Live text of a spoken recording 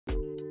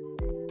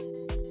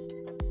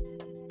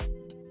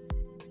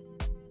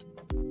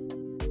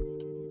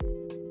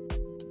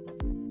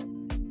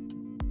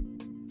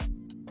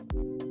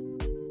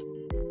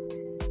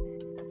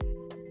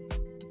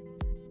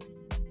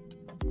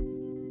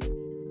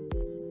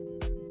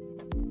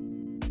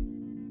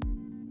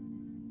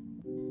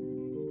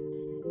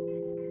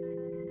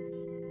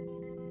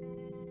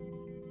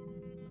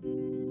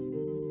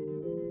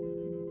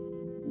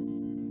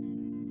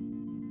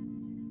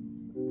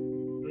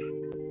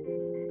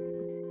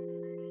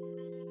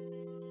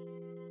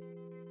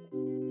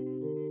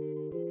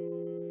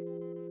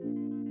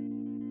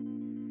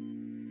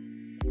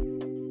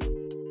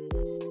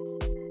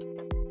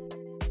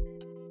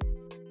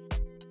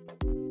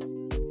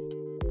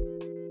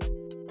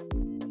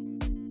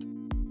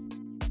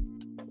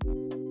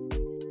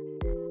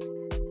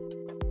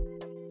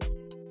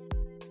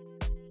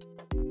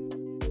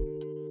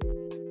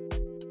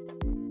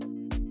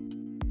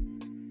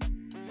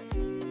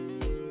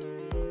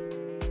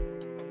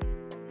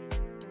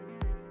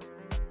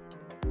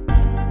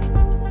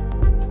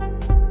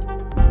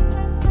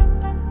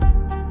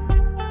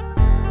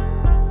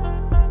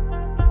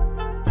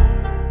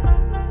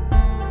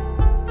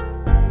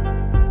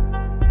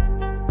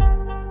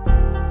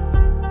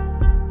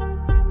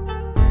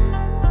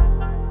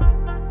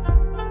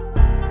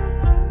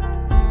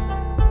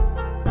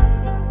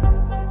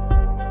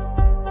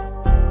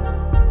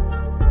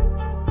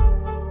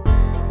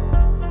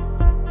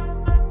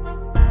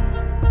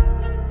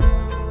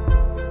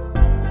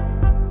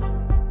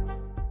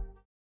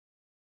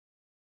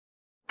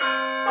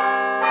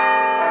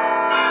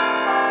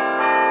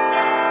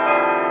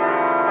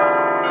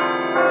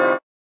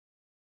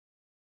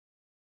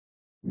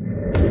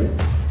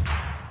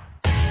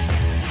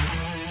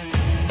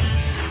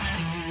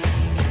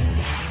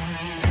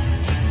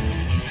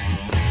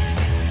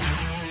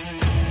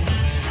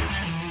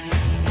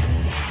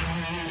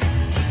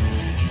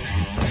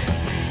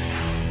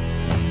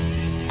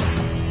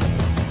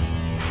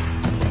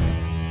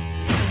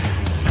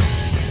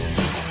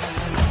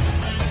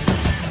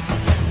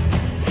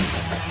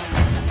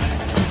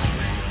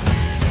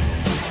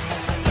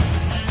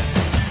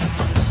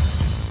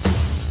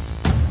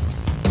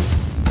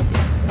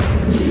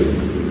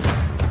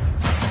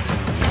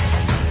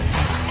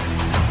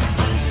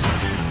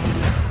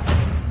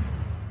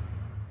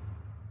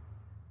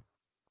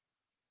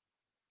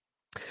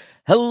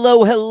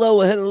Hello, hello,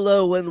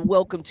 hello, and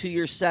welcome to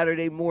your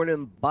Saturday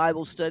morning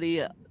Bible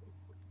study.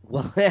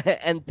 Well,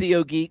 and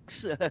Theo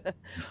Geeks.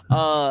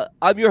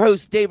 I'm your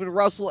host, David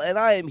Russell, and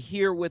I am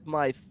here with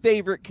my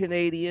favorite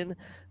Canadian,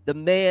 the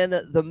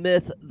man, the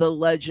myth, the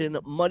legend,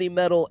 Money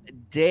Metal,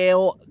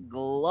 Dale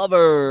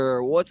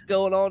Glover. What's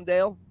going on,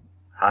 Dale?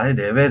 Hi,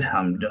 David.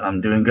 I'm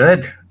doing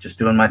good. Just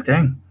doing my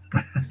thing.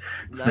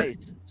 It's been,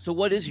 Nice. So,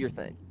 what is your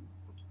thing?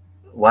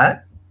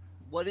 what?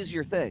 What is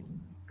your thing?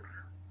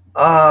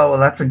 Oh, well,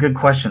 that's a good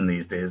question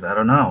these days. I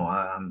don't know.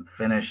 I'm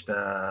finished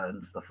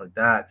and stuff like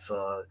that.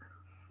 So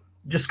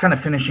just kind of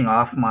finishing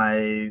off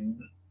my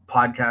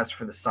podcast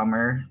for the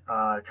summer,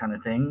 kind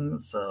of thing.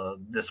 So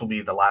this will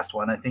be the last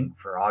one, I think,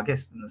 for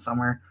August in the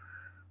summer.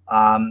 Then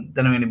I'm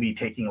going to be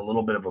taking a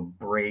little bit of a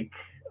break.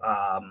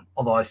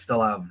 Although I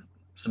still have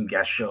some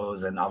guest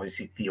shows and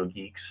obviously Theo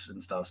Geeks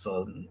and stuff.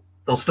 So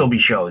there'll still be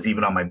shows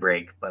even on my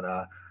break. But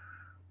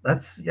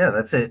that's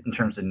it in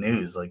terms of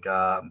news. Like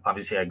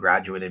obviously I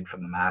graduated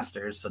from the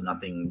masters, so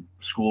nothing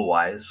school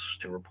wise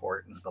to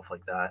report and stuff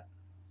like that.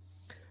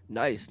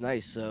 Nice,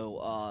 nice.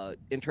 So,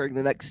 entering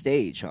the next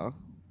stage, huh?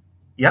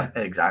 Yep,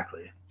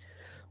 exactly.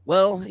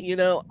 Well,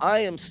 I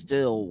am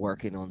still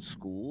working on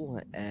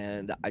school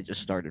and I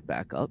just started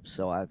back up.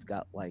 So I've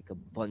got like a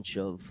bunch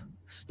of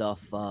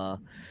stuff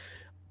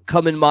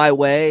coming my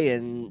way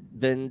and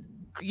been,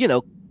 you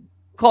know,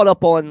 caught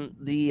up on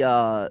the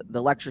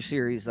lecture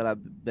series that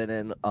I've been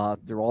in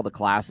through all the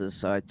classes.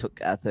 So I took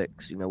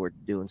ethics, we're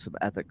doing some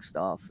ethics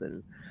stuff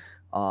and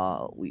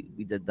we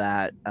did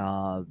that.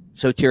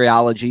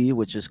 Soteriology,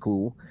 which is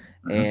cool,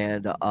 Hmm.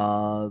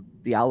 and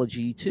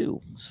theology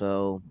too.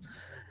 So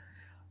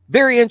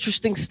very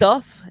interesting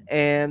stuff,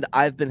 and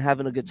I've been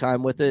having a good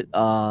time with it.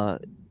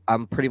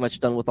 I'm pretty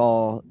much done with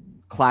all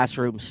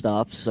classroom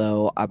stuff,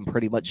 so I'm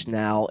pretty much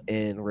now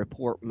in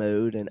report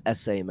mode and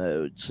essay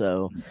mode.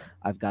 So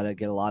I've got to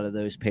get a lot of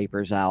those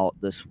papers out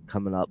this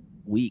coming up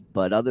week.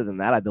 But other than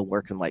that, I've been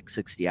working like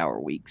 60-hour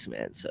weeks,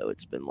 man. So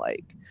it's been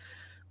like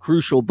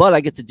crucial, but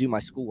I get to do my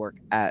schoolwork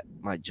at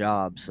my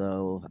job,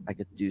 so I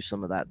get to do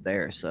some of that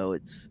there. So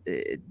it's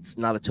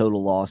not a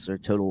total loss or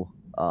total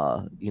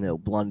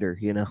blunder,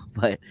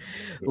 but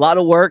a lot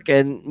of work.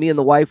 And me and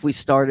the wife, we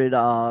started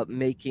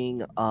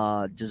making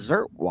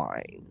dessert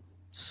wine.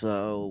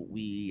 So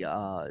we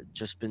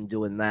just been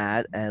doing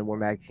that, and we're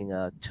making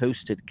a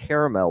toasted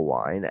caramel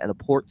wine and a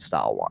port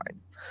style wine.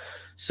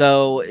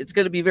 So it's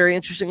going to be very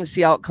interesting to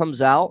see how it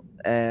comes out.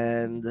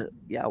 And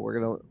yeah,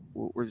 we're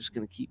just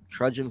gonna keep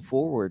trudging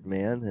forward,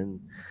 man, and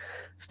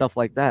stuff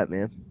like that,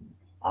 man.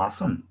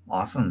 Awesome,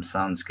 awesome.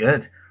 Sounds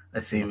good. I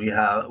see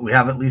Uh, we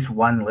have at least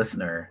one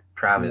listener, Yep,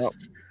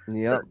 Travis.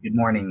 yep. Says, "Good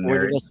morning,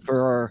 Joining us nerds."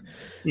 for our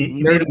He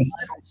made nerdy a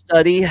Bible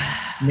study.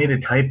 he made a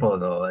typo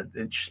though.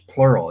 It's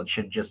plural. It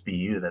should just be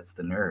you. That's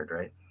the nerd,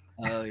 right?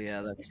 Oh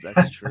yeah,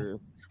 that's true.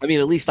 I mean,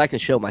 at least I can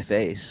show my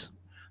face.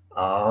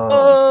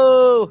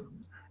 Oh,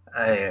 Oh,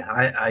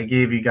 I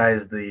gave you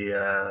guys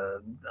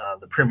the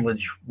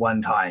privilege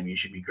one time. You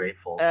should be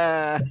grateful. So.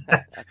 uh,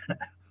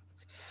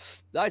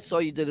 I saw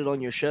you did it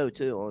on your show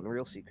too on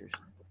Real Seekers.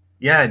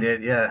 Yeah, I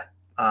did. Yeah,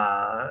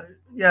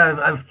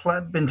 yeah.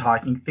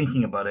 Been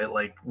thinking about it.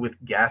 Like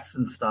with guests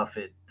and stuff,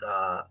 it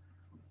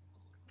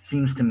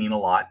seems to mean a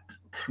lot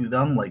to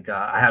them. Like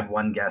I had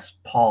one guest,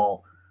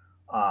 Paul.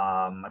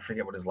 I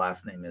forget what his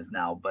last name is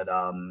now, but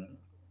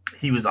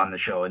he was on the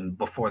show, and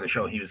before the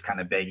show, he was kind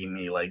of begging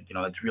me, like,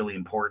 it's really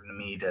important to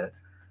me to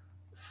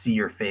see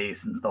your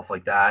face and stuff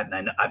like that.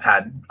 And I've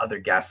had other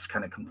guests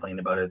kind of complain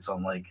about it, so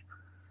I'm like,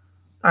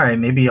 all right,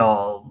 maybe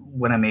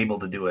when I'm able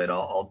to do it,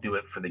 I'll do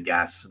it for the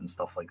guests and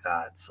stuff like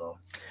that. So,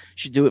 You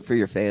should do it for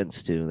your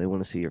fans too. They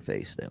want to see your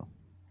face now.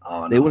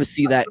 oh They no, want to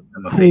see that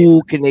I'm a face.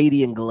 cool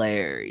Canadian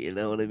glare. You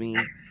know what I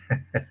mean?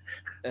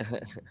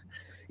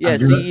 Yeah. I'm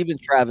See, doing. even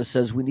Travis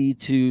says we need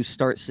to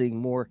start seeing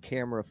more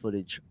camera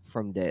footage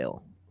from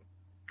Dale.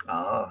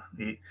 Oh,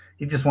 he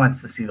just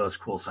wants to see those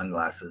cool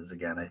sunglasses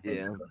again. I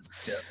think.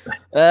 Yeah.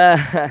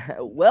 Yeah.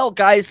 Well,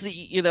 guys,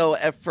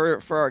 for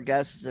our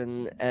guests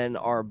and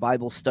our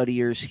Bible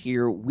studiers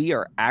here, we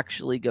are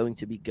actually going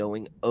to be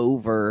going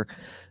over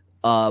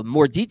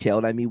more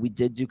detailed. I mean, we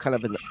did do kind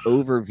of an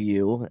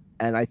overview,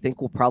 and I think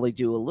we'll probably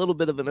do a little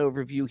bit of an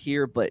overview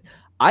here. But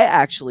I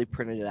actually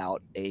printed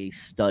out a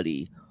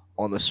study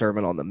on the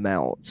Sermon on the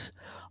Mount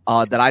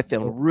that I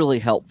found really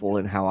helpful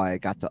in how I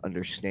got to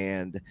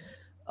understand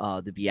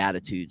the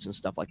Beatitudes and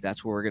stuff like that.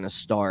 That's where we're going to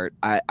start.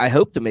 I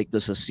hope to make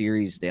this a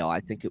series, Dale. I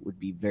think it would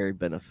be very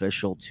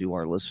beneficial to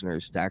our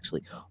listeners to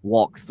actually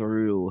walk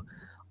through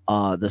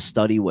the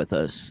study with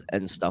us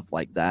and stuff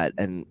like that,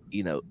 and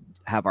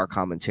have our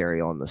commentary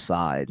on the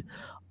side.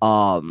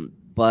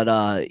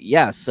 But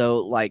yeah, so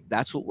like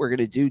that's what we're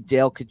gonna do.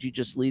 Dale, could you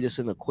just lead us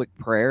in a quick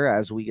prayer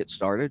as we get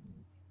started?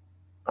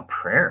 A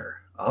prayer.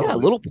 Yeah, Oh, a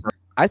little prayer.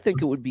 I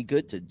think it would be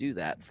good to do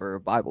that for a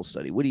Bible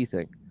study. What do you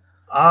think?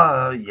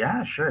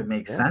 yeah, sure. It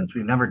makes Yeah. sense.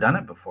 We've never done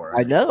it before.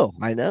 I know,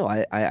 I know.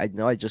 I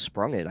know. I just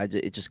sprung it.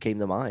 It just came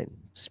to mind.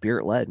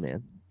 Spirit led,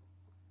 man.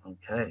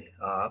 Okay.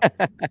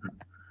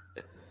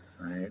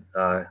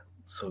 Right.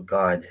 So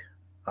God,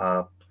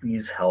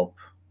 please help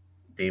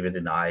David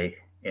and I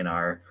in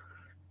our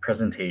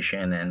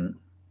presentation and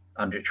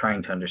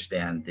trying to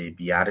understand the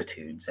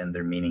Beatitudes and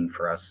their meaning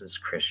for us as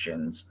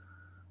Christians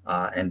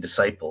and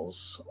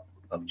disciples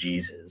of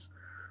Jesus.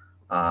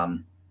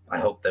 I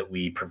hope that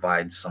we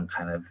provide some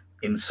kind of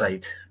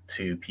insight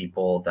to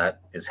people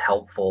that is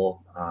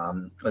helpful,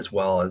 as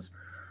well as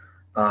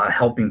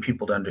helping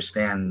people to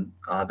understand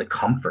the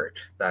comfort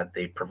that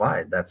they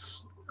provide.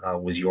 That's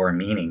was your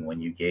meaning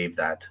when you gave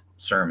that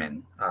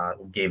sermon,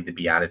 gave the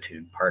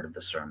Beatitude part of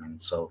the sermon.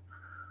 So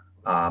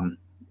um,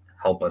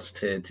 help us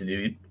to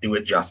do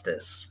it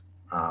justice.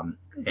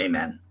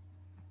 Amen.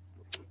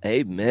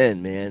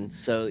 Amen, man.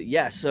 So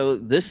yeah, so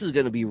this is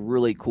going to be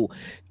really cool.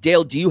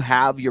 Dale, do you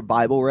have your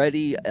Bible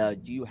ready? Do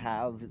you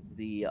have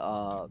the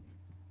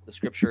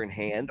scripture in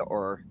hand,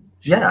 or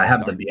Yeah, shall I I have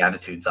the start?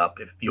 Beatitudes up.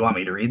 If you want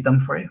me to read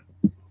them for you.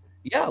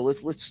 Yeah,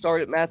 let's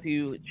start at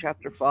Matthew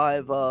chapter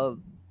 5,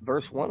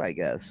 verse 1, I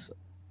guess.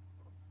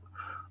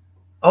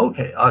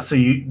 Okay. So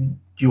you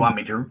want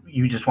me to?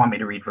 You just want me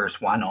to read verse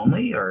one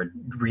only, or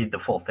read the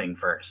full thing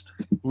first?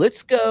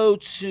 Let's go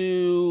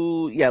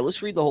to yeah,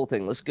 let's read the whole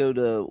thing. Let's go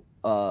to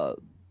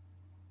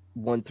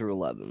 1 through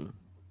 11.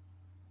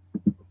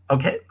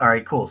 Okay. All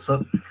right. Cool.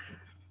 So,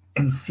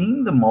 and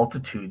seeing the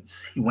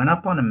multitudes, he went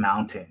up on a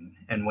mountain,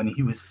 and when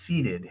he was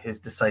seated, his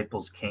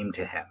disciples came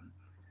to him.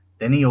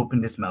 Then he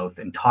opened his mouth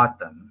and taught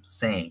them,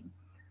 saying,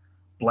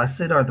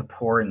 "Blessed are the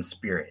poor in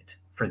spirit,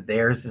 for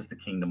theirs is the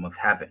kingdom of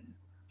heaven.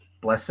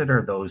 Blessed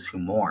are those who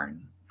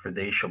mourn, for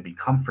they shall be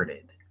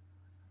comforted.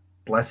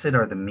 Blessed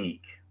are the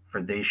meek,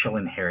 for they shall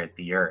inherit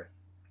the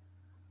earth.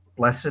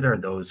 Blessed are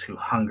those who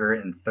hunger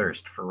and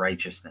thirst for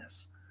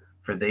righteousness,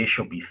 for they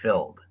shall be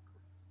filled.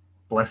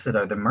 Blessed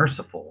are the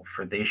merciful,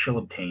 for they shall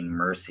obtain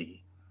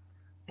mercy.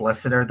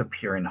 Blessed are the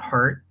pure in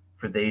heart,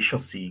 for they shall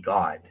see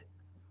God.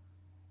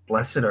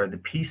 Blessed are the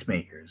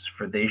peacemakers,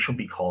 for they shall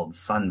be called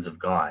sons of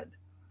God.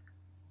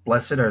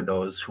 Blessed are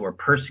those who are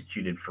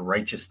persecuted for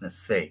righteousness'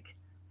 sake,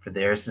 for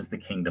theirs is the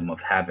kingdom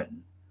of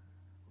heaven.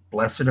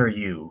 Blessed are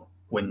you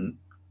when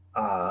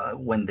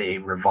they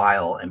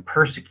revile and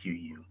persecute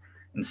you,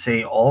 and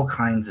say all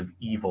kinds of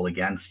evil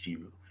against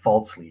you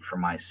falsely for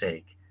my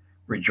sake.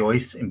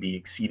 Rejoice and be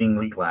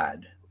exceedingly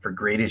glad, for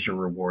great is your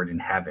reward in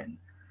heaven.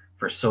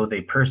 For so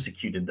they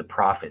persecuted the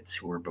prophets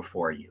who were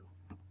before you."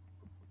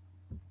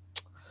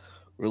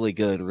 Really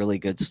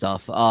good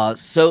stuff.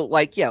 So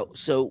like yeah,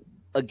 so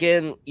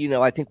again,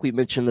 I think we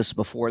mentioned this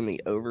before in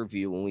the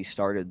overview when we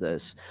started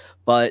this,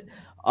 but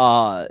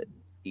uh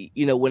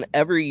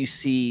whenever you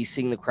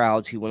seeing the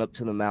crowds, he went up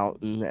to the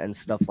mountain and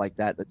stuff like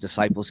that. The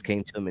disciples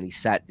came to him and he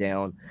sat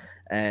down,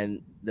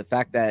 and the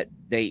fact that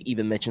they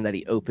even mentioned that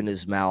he opened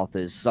his mouth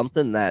is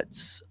something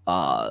that's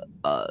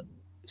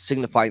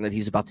signifying that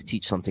he's about to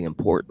teach something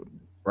important,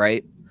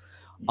 right?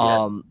 Yeah.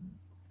 Um,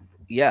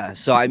 yeah.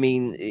 So, I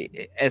mean,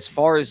 as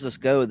far as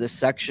this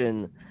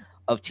section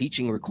of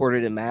teaching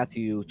recorded in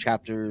Matthew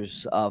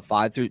chapters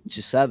 5 through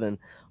to 7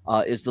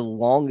 is the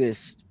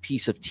longest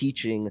piece of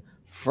teaching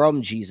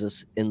from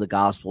Jesus in the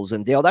Gospels.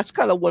 And Dale, that's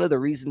kind of one of the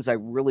reasons I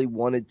really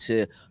wanted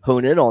to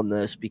hone in on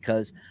this,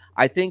 because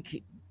I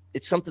think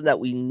it's something that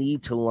we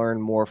need to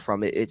learn more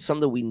from. It's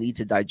something we need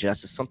to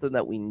digest. It's something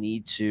that we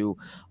need to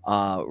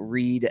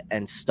read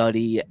and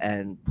study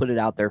and put it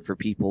out there for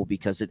people,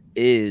 because it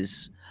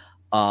is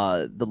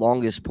the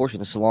longest portion.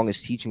 It's the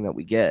longest teaching that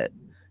we get,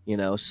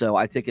 so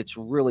I think it's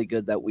really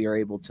good that we are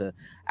able to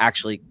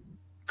actually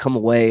come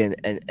away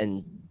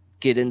and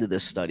get into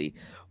this study,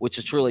 which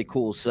is really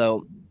cool.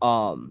 So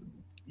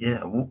Yeah,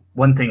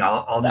 one thing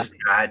I'll just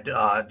add,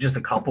 just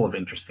a couple of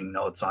interesting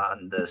notes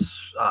on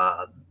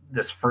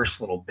this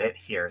first little bit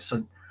here.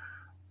 So,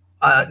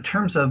 in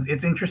terms of,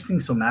 it's interesting.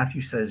 So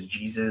Matthew says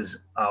Jesus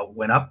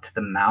went up to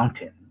the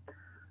mountain.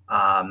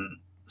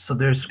 So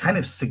there's kind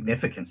of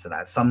significance to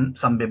that.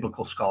 Some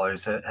biblical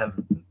scholars have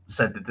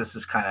said that this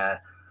is kind of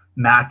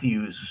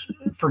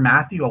for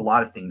Matthew, a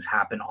lot of things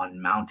happen on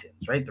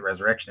mountains, right? The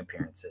resurrection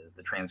appearances,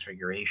 the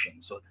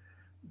transfiguration. So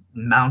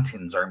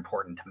mountains are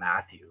important to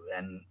Matthew,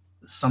 and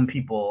some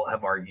people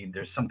have argued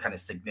there's some kind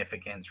of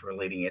significance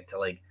relating it to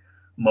like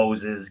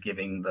Moses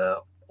giving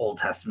the Old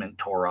Testament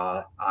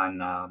Torah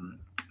on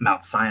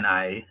Mount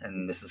Sinai,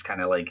 and this is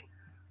kind of like,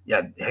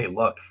 yeah, hey,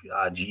 look,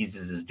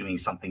 Jesus is doing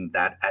something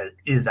that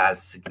is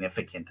as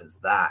significant as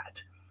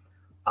that.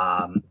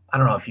 I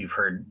don't know if you've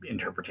heard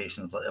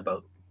interpretations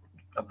of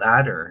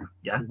that, or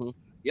yeah. mhm.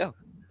 Yeah,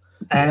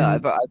 And yeah,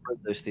 I've heard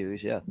those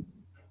theories. Yeah.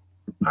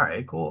 all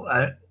right, cool.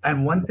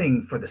 And one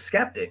thing for the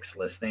skeptics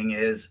listening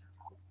is,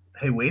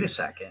 hey, wait a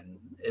second.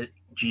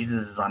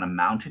 Jesus is on a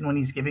mountain when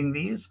he's giving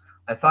these.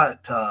 I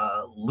thought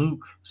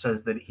Luke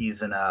says that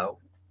he's in a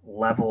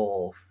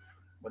level,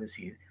 what is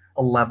he?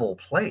 A level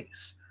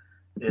place.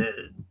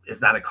 Is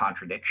that a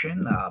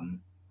contradiction?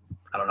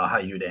 I don't know how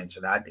you'd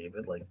answer that,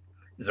 David. Like,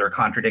 is there a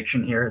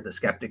contradiction here? The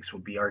skeptics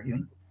would be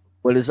arguing.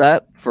 What is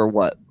that for?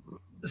 What?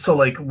 So,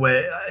 like,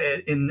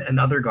 in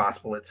another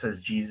gospel, it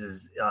says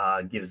Jesus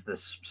gives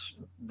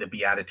the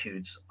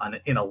Beatitudes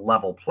in a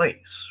level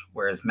place,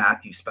 whereas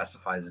Matthew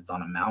specifies it's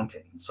on a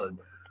mountain. So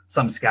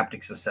some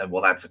skeptics have said,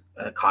 well, that's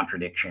a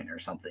contradiction or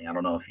something. I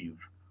don't know if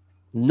you've.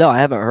 No, I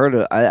haven't heard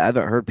it. I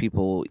haven't heard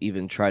people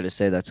even try to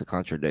say that's a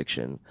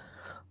contradiction.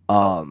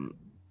 Oh,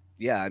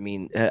 Yeah, I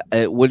mean,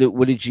 what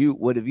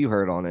have you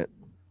heard on it?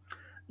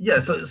 yeah.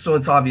 So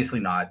it's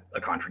obviously not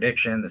a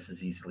contradiction. This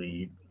is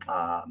easily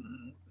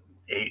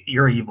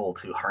you're able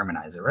to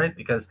harmonize it, right?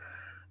 Because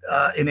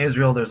in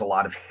Israel, there's a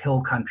lot of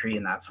hill country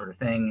and that sort of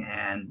thing,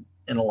 and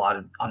on a lot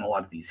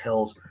of these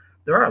hills,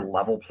 there are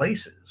level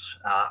places.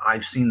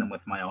 I've seen them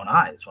with my own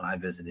eyes when I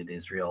visited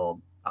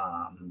Israel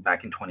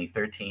back in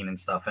 2013 and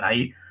stuff.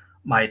 And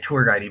my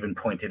tour guide even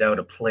pointed out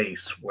a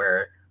place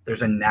where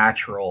there's a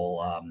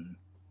natural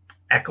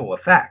echo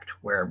effect,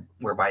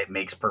 whereby it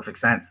makes perfect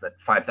sense that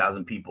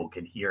 5,000 people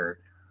could hear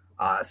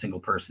a single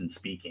person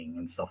speaking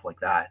and stuff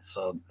like that.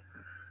 So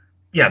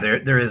yeah,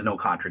 there is no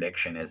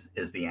contradiction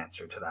is the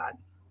answer to that.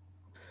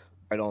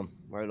 Right on,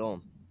 right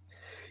on.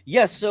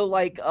 Yeah, so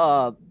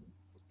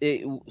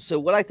so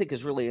what I think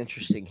is really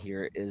interesting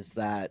here is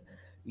that,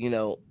 you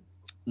know,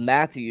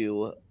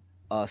 Matthew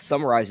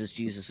summarizes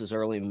Jesus's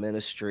early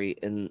ministry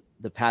in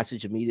the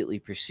passage immediately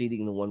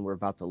preceding the one we're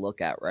about to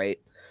look at, right?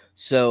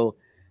 So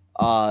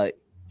uh,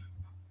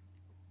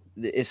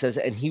 it says,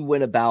 and he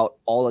went about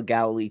all of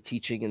Galilee,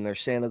 teaching in their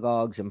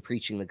synagogues and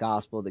preaching the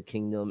gospel of the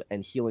kingdom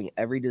and healing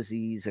every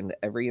disease and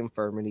every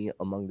infirmity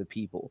among the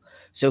people.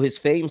 So his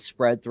fame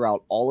spread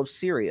throughout all of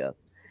Syria,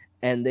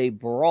 and they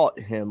brought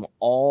him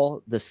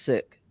all the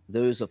sick,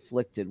 those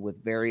afflicted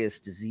with various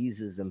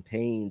diseases and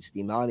pains,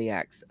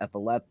 demoniacs,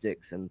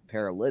 epileptics, and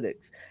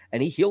paralytics,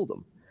 and he healed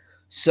them.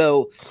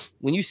 So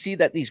when you see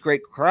that these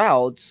great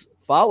crowds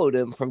followed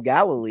him from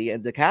Galilee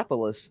and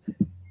Decapolis,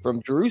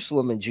 from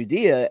Jerusalem and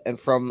Judea, and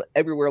from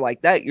everywhere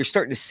like that, you're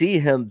starting to see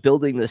him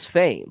building this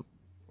fame,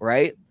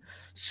 right?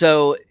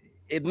 So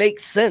it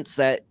makes sense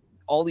that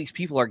all these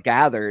people are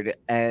gathered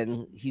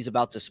and he's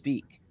about to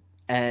speak,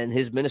 and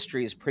his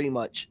ministry is pretty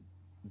much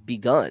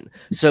begun.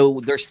 So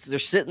they're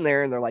sitting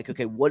there and they're like,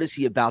 okay, what is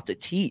he about to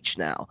teach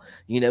now?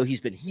 You know, he's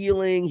been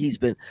healing, he's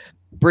been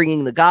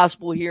bringing the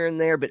gospel here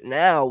and there, but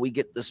now we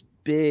get this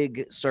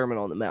big Sermon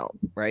on the Mount,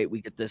 right?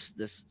 We get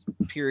this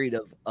period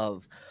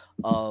of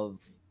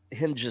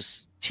him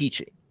just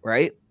teaching,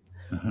 right?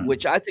 Mhm.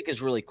 Which I think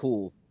is really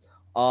cool.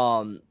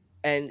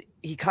 And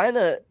he kind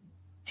of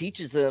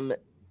teaches them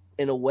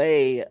in a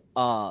way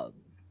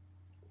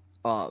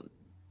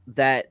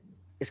that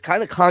is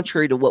kind of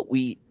contrary to what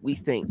we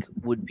think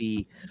would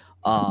be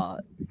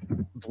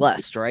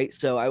blessed, right?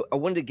 So I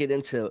wanted to get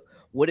into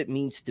what it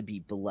means to be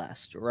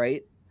blessed,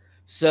 right?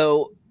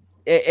 So,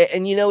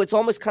 and you know, it's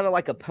almost kind of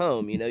like a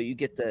poem. You know, you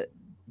get the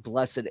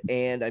blessed,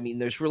 and I mean,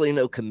 there's really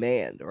no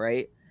command,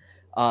 right?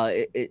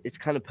 It's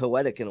kind of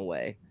poetic in a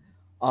way.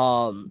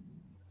 Um,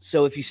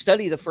 so if you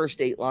study the first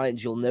 8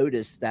 lines, you'll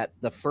notice that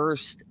the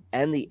first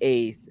and the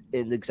eighth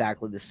is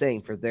exactly the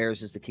same. For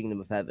theirs is the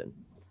kingdom of heaven.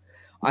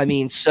 I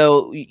mean,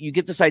 so you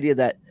get this idea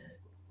that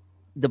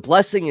the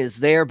blessing is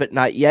there, but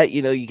not yet.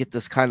 You know, you get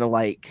this kind of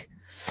like,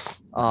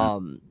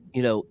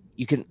 you know,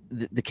 you can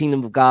the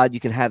kingdom of God you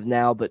can have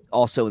now, but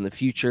also in the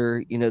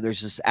future. You know,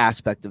 there's this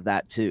aspect of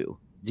that too.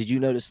 Did you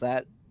notice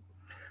that?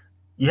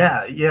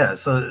 Yeah, yeah.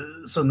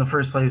 So in the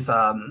first place,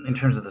 in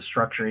terms of the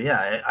structure,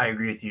 yeah, I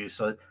agree with you.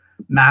 So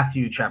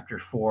Matthew chapter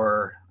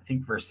 4, I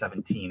think verse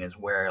 17 is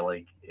where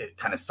like it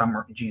kind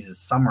of Jesus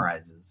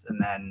summarizes, and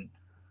then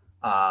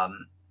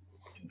um,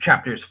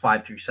 chapters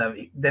 5 through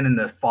 7. Then in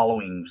the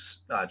following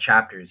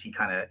chapters, he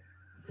kind of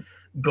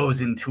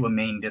goes into a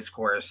main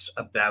discourse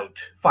about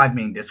five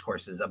main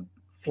discourses of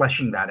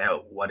fleshing that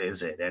out. What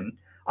is it? And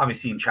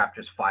obviously in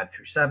chapters 5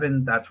 through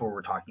 7, that's where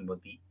we're talking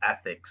about the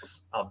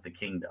ethics of the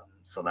kingdom.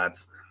 So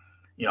that's,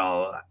 you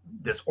know,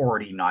 this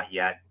already not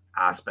yet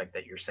aspect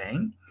that you're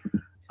saying.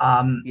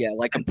 Yeah,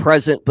 like a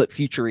present but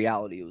future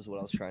reality was what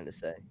I was trying to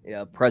say.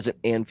 Yeah, present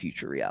and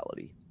future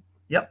reality.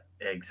 Yep,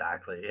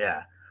 exactly.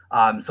 Yeah.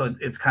 So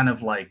it's kind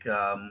of like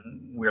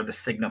we're the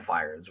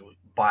signifiers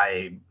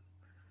by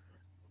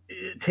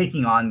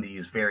taking on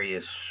these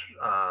various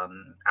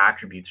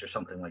attributes or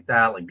something like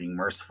that, like being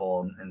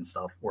merciful and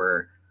stuff.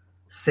 We're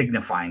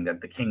signifying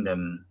that the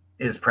kingdom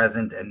is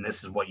present, and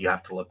this is what you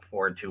have to look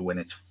forward to when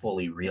it's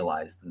fully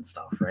realized and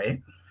stuff, right?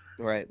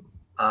 Right.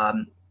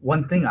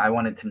 One thing I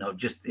wanted to know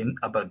just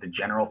about the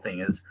general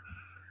thing is,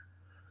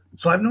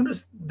 so I've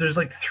noticed there's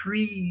like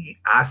three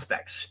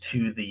aspects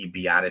to the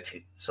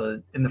Beatitude.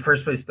 So in the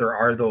first place, there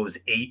are those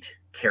 8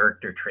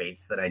 character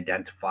traits that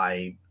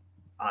identify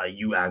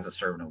you as a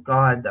servant of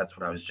God. That's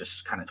what I was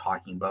just kind of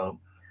talking about.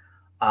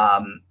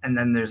 And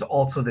then there's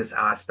also this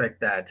aspect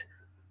that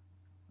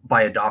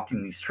by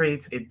adopting these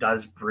traits, it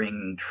does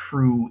bring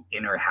true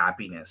inner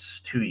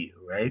happiness to you,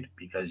 right?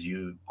 Because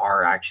you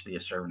are actually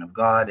a servant of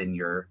God and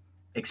you're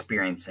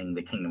experiencing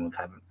the kingdom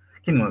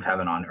of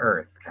heaven on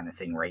earth kind of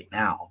thing right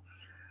now.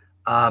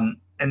 And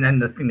then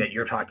the thing that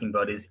you're talking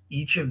about is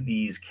each of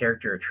these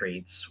character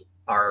traits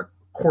are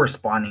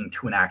corresponding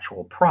to an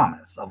actual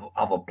promise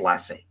of a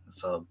blessing.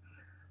 So,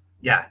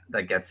 yeah,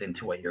 that gets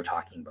into what you're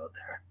talking about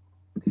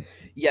there.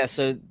 Yeah,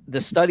 so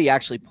the study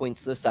actually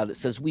points this out. It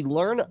says we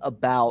learn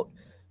about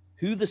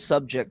who the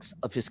subjects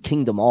of his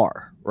kingdom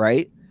are,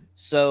 right?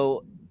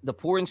 So the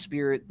poor in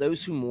spirit,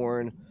 those who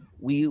mourn,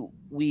 we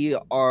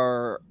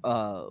are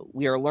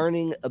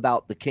learning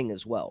about the king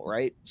as well,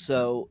 right?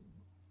 So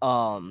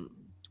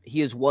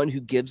he is one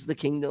who gives the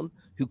kingdom,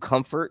 who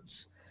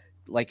comforts,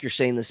 like you're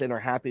saying, this inner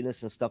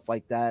happiness and stuff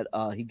like that.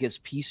 He gives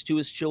peace to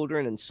his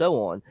children and so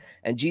on.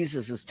 And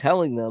Jesus is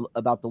telling them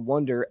about the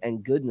wonder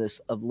and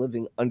goodness of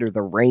living under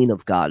the reign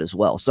of God as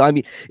well. So, I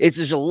mean,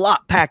 there's a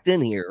lot packed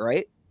in here,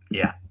 right?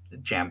 Yeah,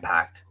 jam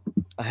packed.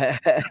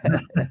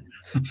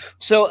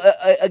 So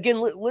again,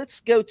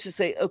 let's go to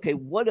say, okay,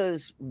 what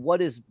does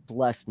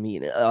blessed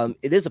mean?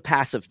 It is a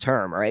passive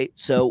term, right?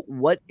 So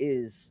what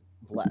is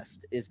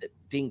blessed? Is it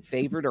being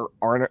favored or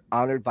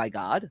honored by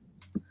God?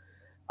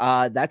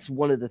 That's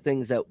one of the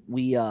things that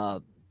we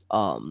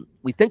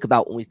think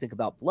about when we think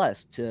about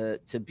blessed.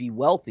 To be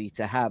wealthy,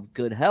 to have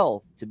good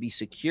health, to be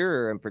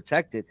secure and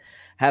protected,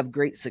 have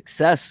great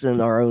success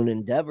in our own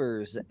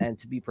endeavors, and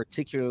to be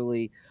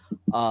particularly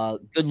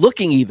good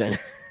looking even.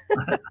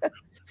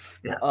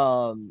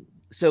 Yeah.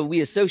 So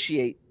we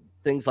associate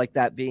things like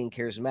that being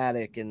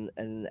charismatic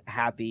and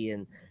happy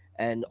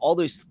and all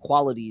those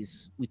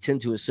qualities we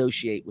tend to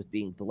associate with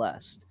being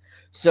blessed.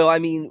 So I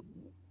mean,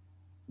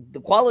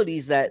 the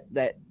qualities that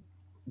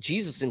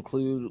Jesus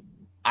include,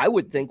 I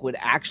would think, would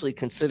actually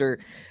consider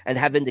and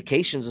have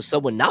indications of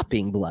someone not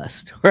being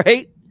blessed,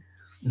 right?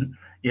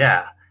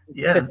 Yeah.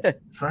 Yeah.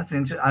 So that's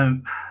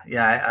interesting.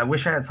 I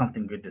wish I had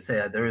something good to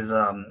say. There was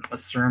a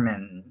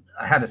sermon.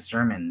 I had a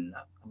sermon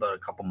about a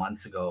couple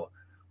months ago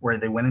where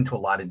they went into a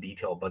lot of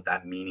detail about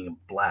that meaning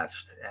of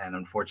blessed. And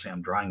unfortunately,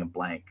 I'm drawing a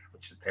blank,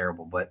 which is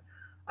terrible. But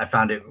I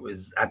found it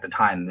was, at the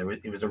time,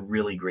 it was a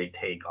really great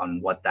take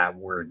on what that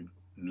word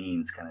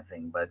means, kind of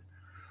thing. But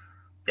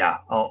yeah,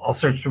 I'll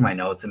search through my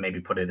notes and maybe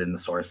put it in the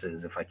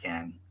sources if I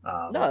can.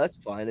 No, that's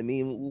fine. I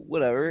mean,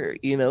 whatever.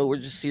 We're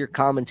just here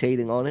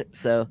commentating on it.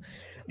 So,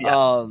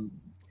 Yeah.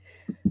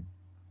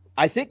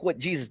 I think what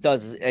Jesus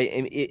does is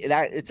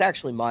it's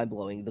actually mind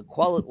blowing.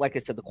 Like I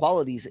said, the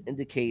qualities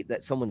indicate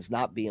that someone's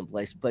not being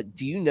blessed. But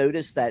do you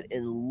notice that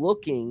in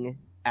looking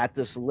at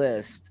this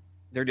list,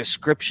 there are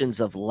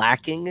descriptions of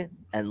lacking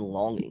and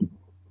longing?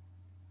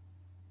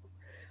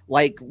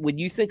 Like when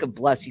you think of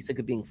blessed, you think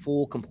of being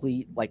full,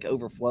 complete, like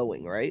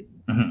overflowing, right?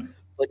 Mm-hmm.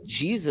 But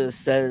Jesus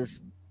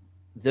says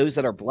those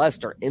that are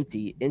blessed are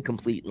empty,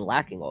 incomplete, and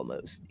lacking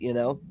almost,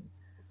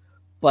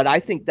 But I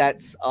think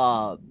that's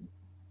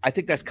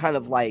kind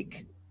of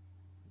like,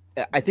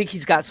 I think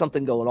he's got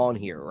something going on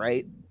here,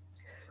 right?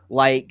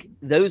 Like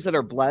those that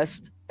are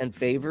blessed and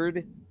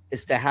favored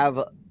is to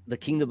have the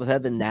kingdom of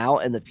heaven now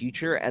and the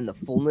future and the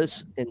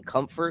fullness and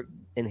comfort,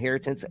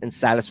 inheritance and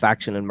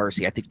satisfaction and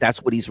mercy. I think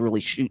that's what he's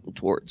really shooting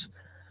towards,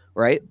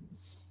 right?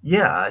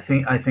 Yeah, I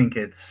think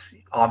it's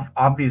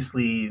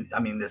obviously. I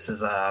mean, this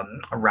is a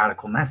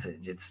radical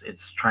message.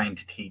 It's trying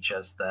to teach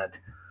us that,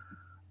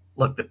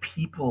 look, the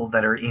people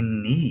that are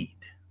in need,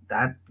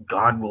 that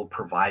God will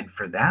provide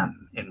for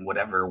them in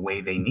whatever way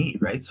they need,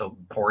 right? So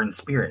poor in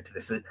spirit.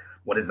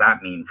 What does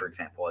that mean? For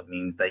example, it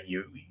means that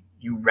you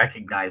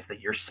recognize that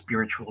you're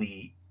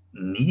spiritually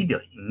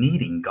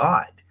needing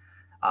God.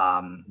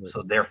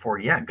 So therefore,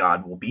 yeah,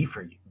 God will be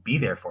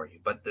there for you.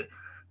 But the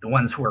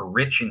ones who are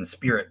rich in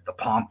spirit, the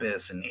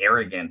pompous and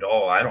arrogant,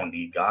 oh, I don't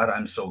need God,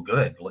 I'm so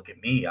good, look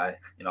at me, I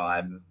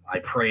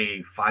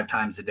pray 5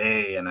 times a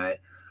day, and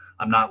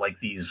I'm not like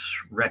these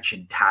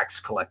wretched tax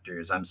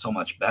collectors, I'm so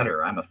much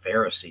better, I'm a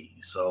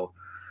Pharisee. So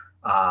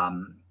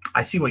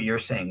I see what you're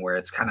saying, where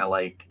it's kind of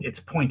like it's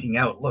pointing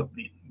out, look,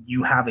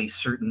 you have a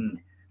certain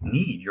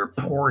need, you're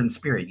poor in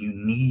spirit, you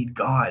need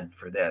God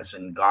for this,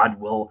 and God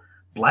will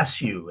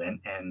bless you, and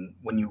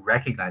when you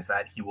recognize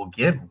that, he will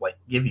give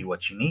you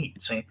what you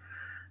need.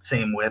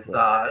 Same with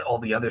all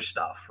the other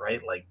stuff,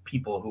 right? Like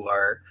people who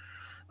are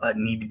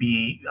need to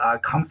be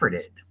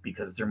comforted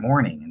because they're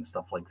mourning and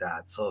stuff like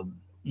that. So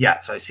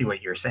yeah, so I see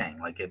what you're saying.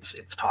 Like it's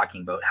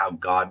talking about how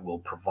God will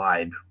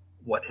provide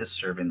what his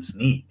servants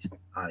need.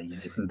 You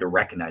just need to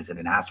recognize it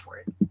and ask for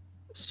it.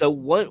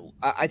 So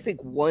I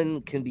think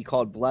one can be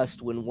called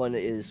blessed when one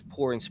is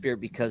poor in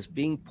spirit, because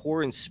being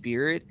poor in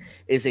spirit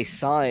is a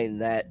sign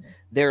that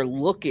they're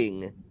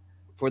looking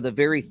for the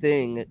very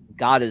thing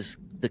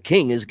the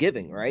king is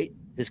giving, right?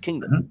 His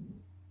kingdom, Mhm.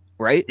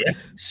 right? Yeah.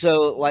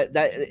 So like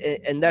that,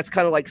 and that's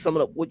kind of like some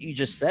of what you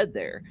just said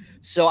there.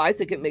 So I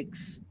think it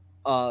makes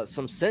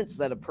some sense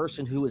that a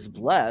person who is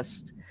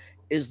blessed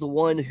is the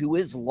one who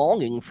is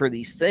longing for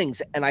these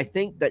things. And I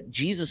think that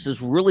Jesus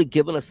has really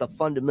given us a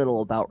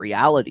fundamental about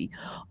reality,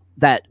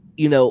 that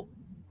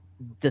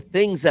the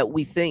things that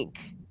we think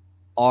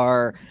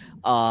are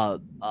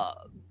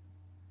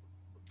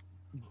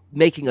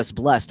making us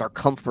blessed, our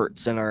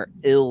comforts and our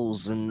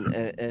ills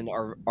and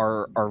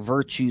our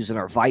virtues and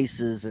our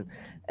vices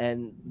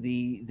and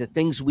the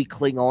things we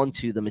cling on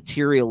to, the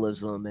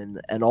materialism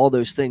and all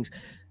those things,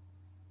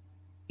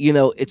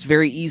 it's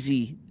very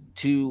easy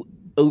to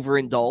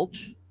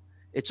overindulge.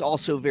 It's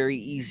also very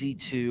easy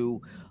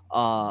to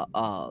put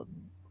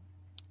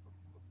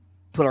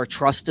our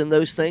trust in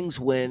those things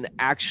when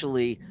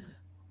actually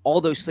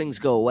all those things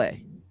go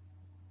away,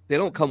 They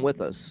don't come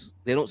with us.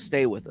 They don't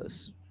stay with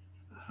us.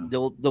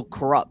 They'll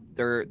corrupt.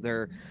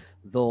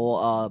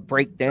 They'll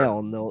break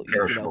down. They'll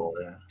Perishable.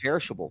 Yeah.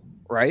 perishable.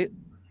 Right.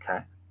 Okay.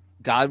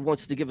 God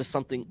wants to give us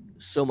something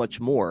so much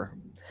more,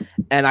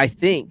 and I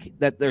think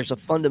that there's a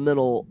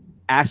fundamental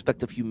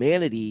aspect of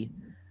humanity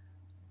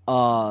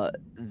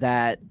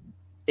that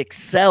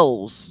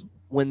excels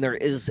when there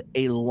is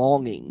a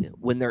longing,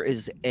 when there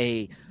is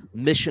a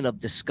mission of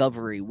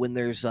discovery, when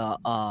there's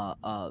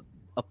a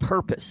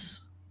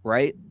purpose,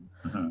 right?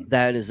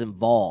 That is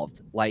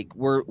involved. Like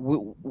we're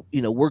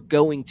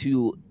going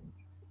to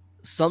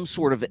some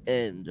sort of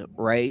end,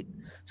 right?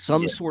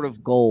 Some sort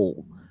of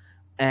goal.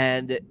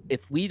 And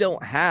if we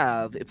don't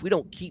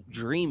keep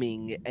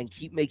dreaming and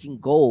keep making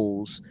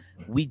goals,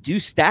 we do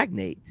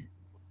stagnate.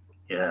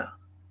 Yeah.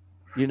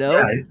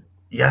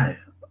 Yeah.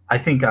 I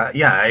think,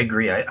 I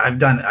agree.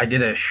 I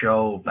did a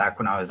show back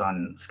when I was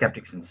on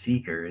Skeptics and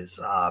Seekers.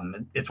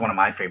 It's one of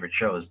my favorite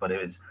shows, but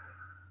it was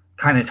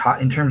kind of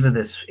taught in terms of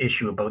this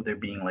issue about there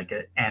being like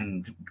an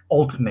end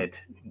ultimate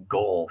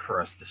goal for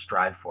us to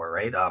strive for,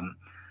 right?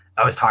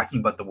 I was talking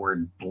about the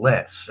word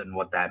bliss and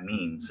what that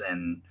means.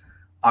 And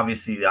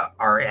obviously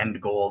our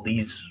end goal,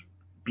 these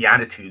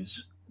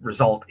beatitudes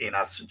result in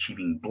us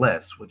achieving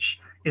bliss, which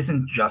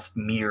isn't just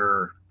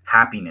mere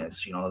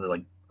happiness, the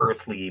like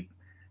earthly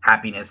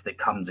happiness that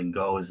comes and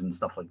goes and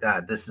stuff like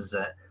that.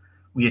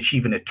 We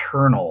achieve an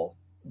eternal,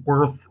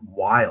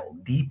 worthwhile,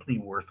 deeply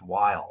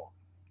worthwhile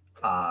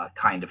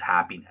kind of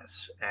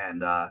happiness.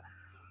 And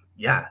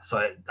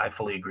so I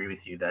fully agree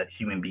with you that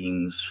human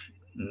beings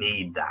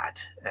need that.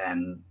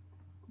 And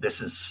this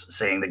is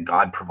saying that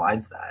God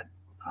provides that.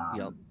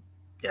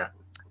 Yeah.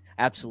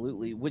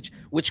 Absolutely.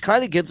 Which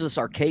kind of gives us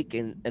our cake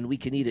and we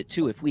can eat it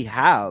too. If we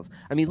have,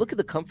 look at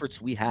the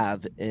comforts we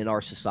have in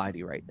our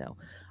society right now.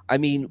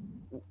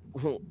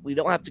 We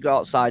don't have to go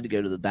outside to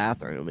go to the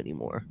bathroom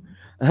anymore.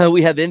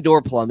 We have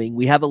indoor plumbing.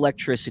 We have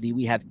electricity.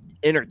 We have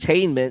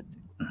entertainment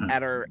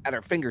at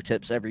our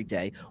fingertips every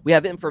day. We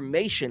have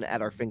information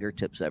at our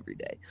fingertips every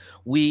day.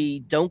 We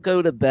don't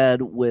go to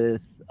bed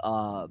with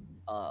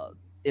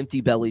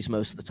empty bellies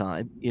most of the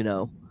time,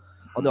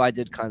 Although I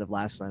did kind of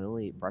last night. I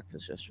only ate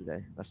breakfast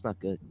yesterday. That's not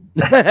good.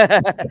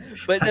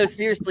 But no,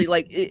 seriously,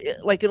 like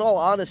in all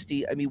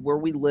honesty, where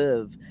we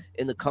live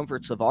in the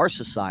comforts of our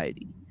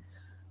society,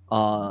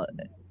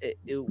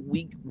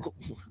 we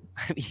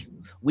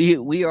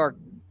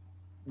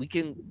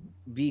can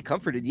be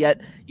comforted.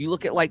 Yet you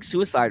look at like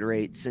suicide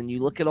rates and you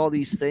look at all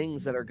these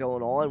things that are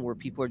going on where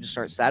people are just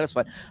aren't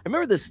satisfied. I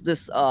remember this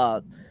thing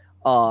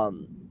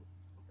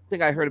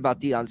I heard about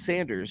Deion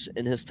Sanders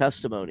in his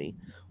testimony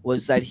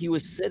was that he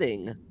was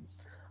sitting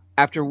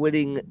after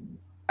winning,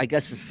 I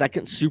guess, his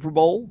second Super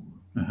Bowl.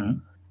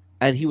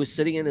 And he was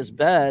sitting in his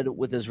bed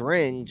with his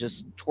ring,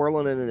 just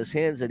twirling it in his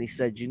hands. And he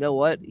said, you know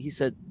what? He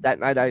said, that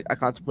night I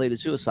contemplated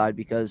suicide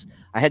because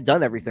I had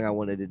done everything I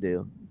wanted to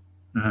do.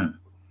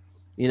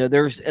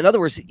 In other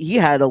words, he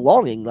had a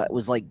longing that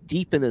was like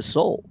deep in his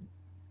soul.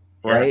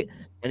 Right. Yeah.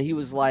 And he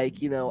was like,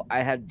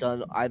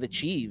 I've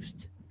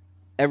achieved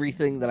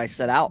everything that I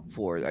set out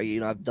for.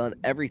 I've done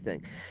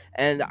everything.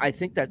 And I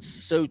think that's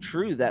so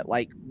true that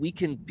like we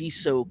can be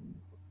so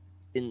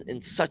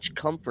in such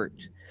comfort,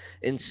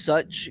 in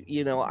such,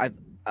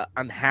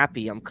 I'm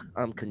happy, I'm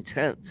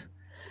content.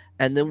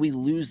 And then we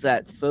lose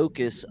that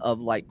focus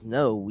of like,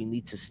 no, we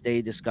need to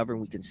stay discovering.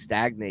 We can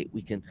stagnate.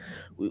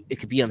 It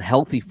could be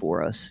unhealthy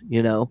for us,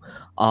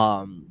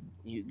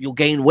 you'll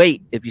gain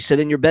weight if you sit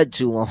in your bed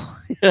too long,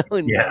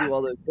 and you do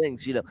all those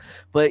things,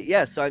 But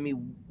so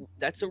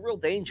that's a real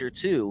danger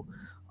too.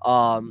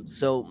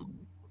 So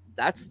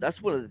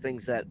that's one of the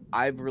things that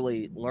I've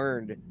really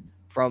learned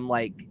from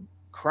like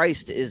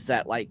Christ is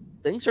that like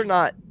things are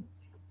not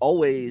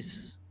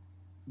always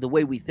the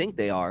way we think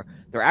they are.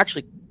 They're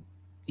actually,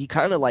 he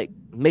kind of like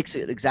makes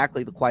it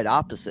exactly the quite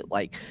opposite.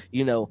 Like,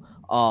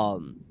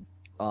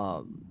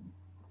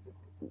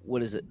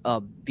 what is it?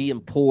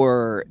 Being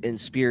poor in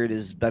spirit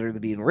is better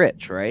than being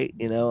rich, right?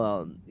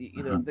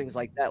 Things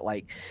like that.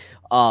 Like,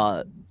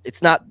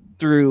 it's not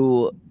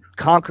through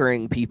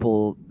conquering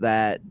people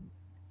that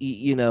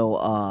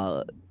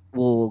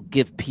will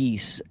give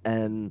peace,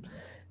 and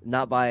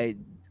not by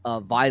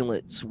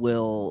violence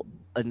will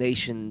a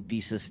nation be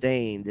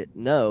sustained.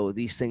 No,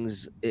 these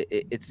things,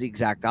 it's the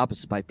exact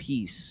opposite. By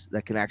peace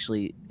that can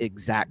actually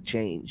exact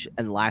change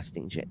and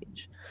lasting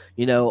change,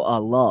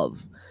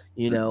 love,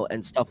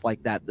 and stuff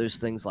like that. There's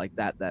things like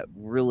that that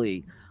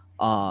really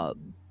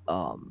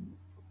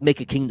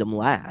make a kingdom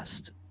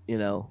last,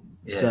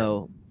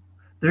 So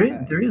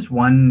there is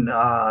one,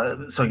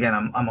 so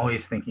again, I'm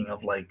always thinking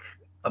of like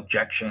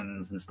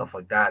objections and stuff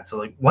like that. So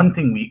like one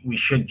thing we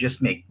should just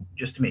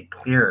to make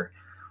clear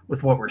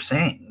with what we're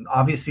saying.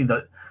 Obviously,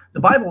 the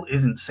Bible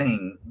isn't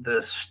saying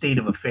the state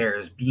of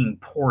affairs, being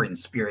poor in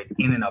spirit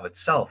in and of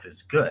itself,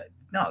 is good.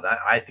 No,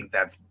 I think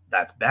that's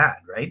bad,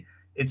 right?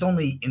 It's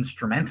only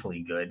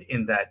instrumentally good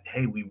in that,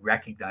 hey, we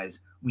recognize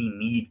we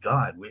need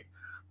God.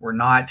 We're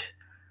not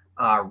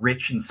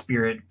rich in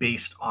spirit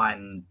based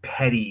on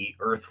petty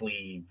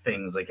earthly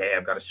things like, hey,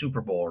 I've got a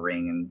Super Bowl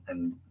ring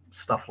and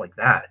stuff like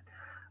that.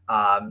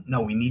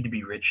 No, we need to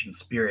be rich in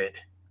spirit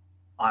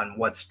on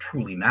what's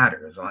truly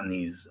matters, on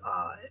these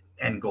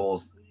end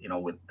goals,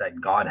 with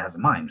that God has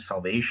in mind,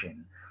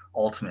 salvation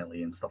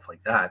ultimately, and stuff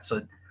like that.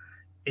 So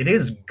it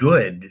is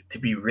good to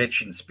be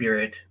rich in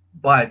spirit,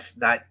 but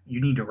that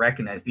you need to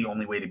recognize the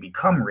only way to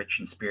become rich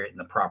in spirit in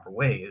the proper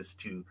way is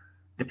to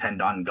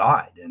depend on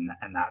God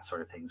and that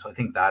sort of thing. So I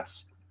think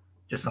that's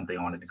just something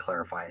I wanted to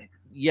clarify.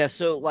 Yeah.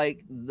 So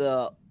like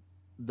the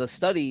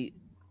study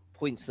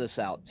points this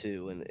out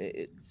too, and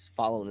it's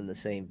following in the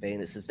same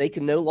vein. It says they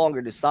can no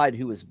longer decide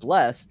who is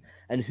blessed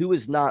and who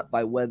is not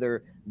by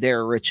whether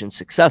they're rich and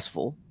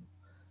successful.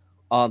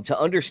 To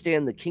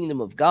understand the kingdom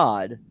of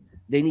God,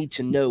 they need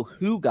to know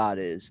who God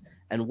is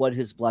and what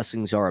his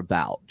blessings are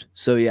about.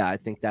 So yeah, I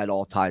think that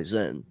all ties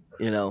in,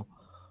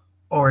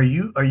 Or are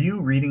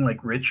you reading like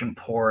rich and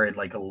poor in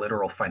like a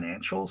literal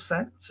financial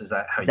sense? Is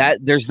that how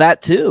that there's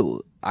that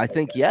too? I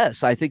think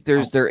yes. I think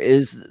there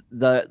is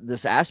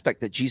this aspect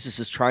that Jesus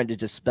is trying to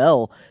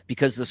dispel,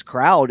 because this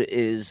crowd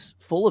is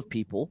full of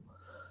people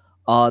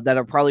that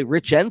are probably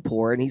rich and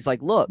poor, and he's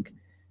like, look,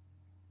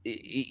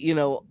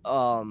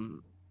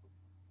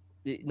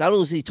 not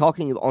only is he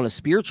talking on a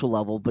spiritual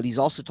level, but he's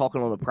also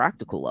talking on a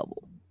practical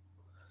level.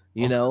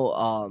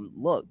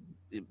 Look,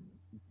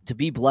 to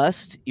be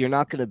blessed, you're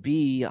not going to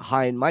be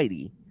high and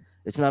mighty.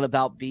 It's not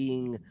about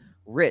being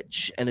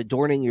rich and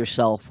adorning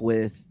yourself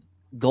with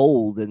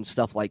gold and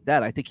stuff like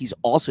that. I think he's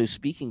also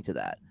speaking to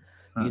that.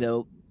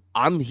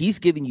 He's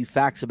giving you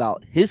facts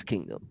about his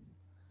kingdom,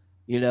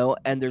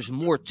 and there's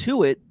more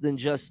to it than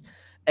just.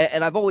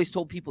 And I've always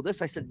told people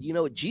this. I said,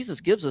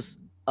 Jesus gives us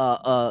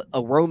a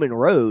Roman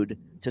road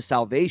to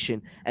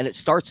salvation, and it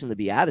starts in the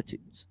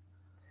Beatitudes.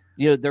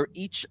 They're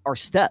each are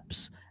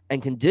steps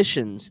and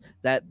conditions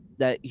that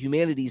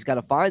humanity's got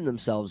to find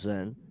themselves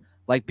in,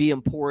 like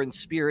being poor in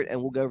spirit.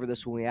 And we'll go over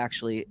this when we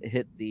actually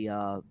hit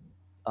the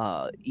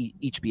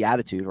each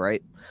Beatitude,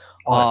 right?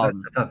 I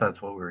thought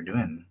that's what we were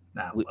doing.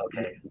 Now,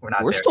 okay, we're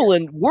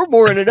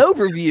more in an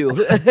overview.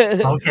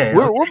 Okay,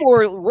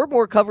 we're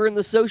more covering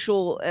the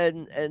social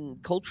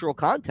and cultural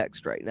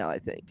context right now, I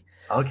think.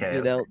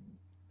 Okay.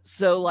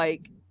 So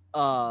like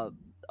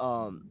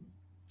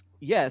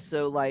yeah,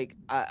 so like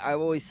I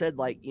always said,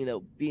 like,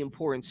 being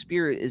poor in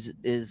spirit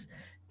is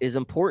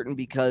important,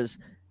 because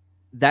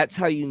that's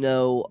how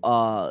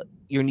your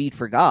need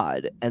for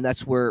God, and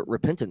that's where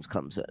repentance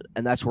comes in,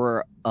 and that's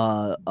where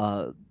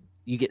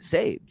you get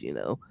saved,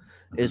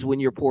 is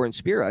when you're poor in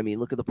spirit. I mean,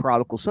 look at the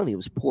prodigal son. He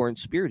was poor in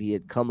spirit. He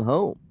had come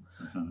home,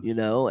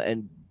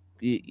 and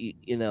the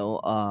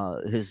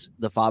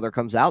father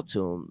comes out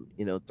to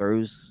him,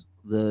 throws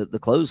the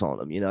clothes on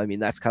him. I mean,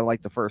 that's kind of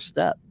like the first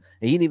step.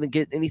 And he didn't even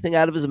get anything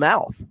out of his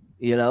mouth,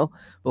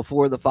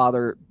 before the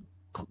father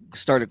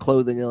started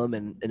clothing him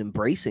and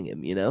embracing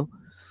him. Do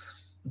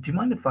you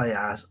mind if I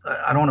ask?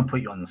 I don't want to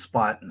put you on the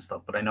spot and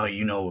stuff, but I know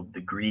you know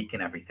the Greek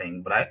and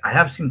everything. But I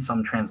have seen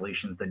some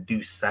translations that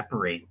do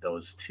separate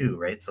those two,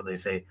 right? So they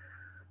say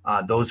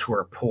those who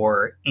are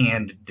poor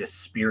and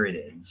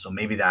dispirited. So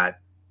maybe that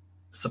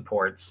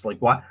supports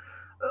like what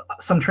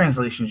some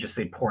translations just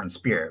say poor in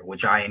spirit,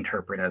 which I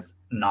interpret as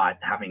not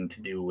having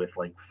to do with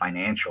like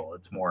financial.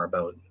 It's more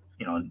about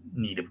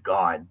need of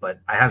God. But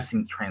I have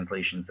seen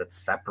translations that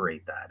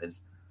separate that.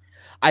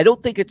 I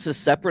don't think it's a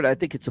separate. I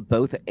think it's a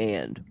both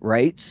and,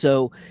 right?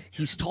 So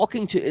he's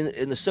talking to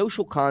in the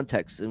social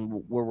context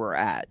and where we're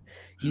at.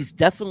 He's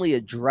definitely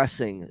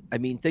addressing. I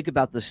mean, think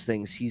about these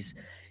things. He's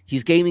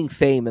gaining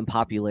fame and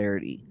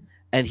popularity,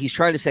 and he's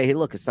trying to say, "Hey,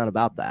 look, it's not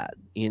about that."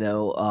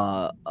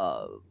 The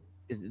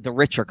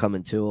rich are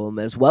coming to him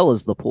as well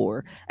as the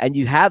poor, and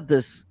you have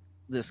this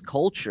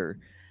culture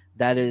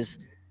that is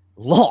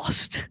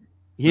lost.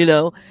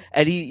 And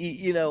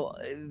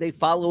they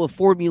follow a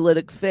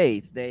formulaic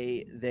faith.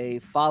 They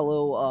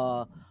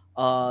follow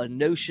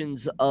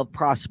notions of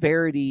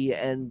prosperity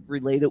and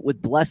relate it with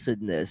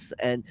blessedness.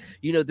 And,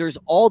 there's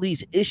all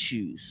these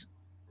issues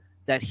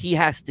that he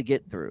has to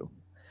get through.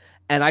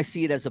 And I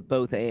see it as a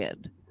both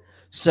and.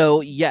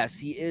 So, yes,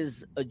 he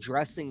is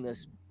addressing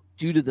this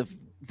due to the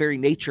very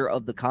nature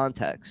of the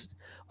context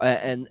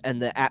and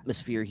the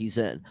atmosphere he's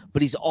in.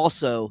 But he's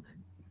also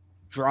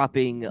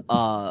dropping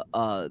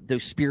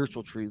those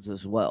spiritual truths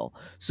as well.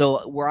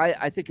 So where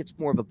I think it's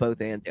more of a both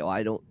and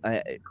deal.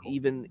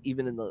 Even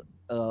in the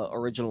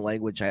original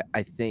language,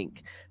 I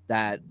think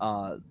that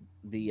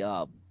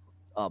the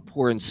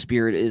poor in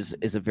spirit is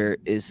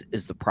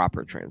the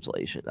proper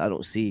translation. I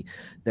don't see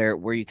there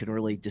where you can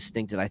really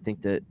distinct it. I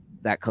think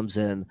that comes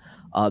in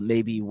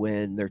maybe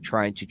when they're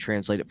trying to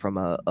translate it from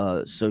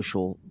a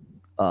social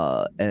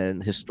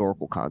and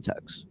historical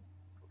context.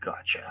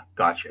 Gotcha.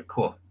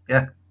 Cool.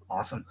 Yeah.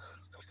 Awesome.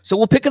 So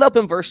we'll pick it up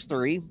in verse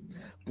 3.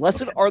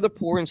 Blessed are the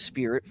poor in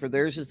spirit, for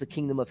theirs is the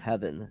kingdom of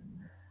heaven.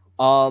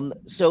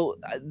 So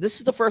this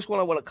is the first one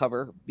I want to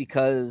cover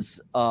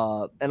because,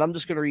 and I'm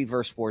just going to read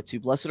verse 4 too.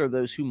 Blessed are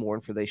those who mourn,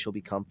 for they shall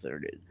be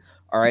comforted.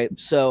 All right.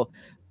 So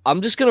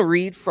I'm just going to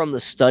read from the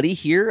study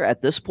here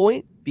at this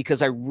point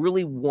because I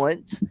really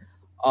want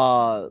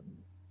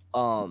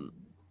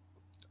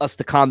us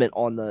to comment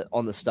on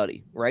the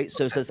study, right?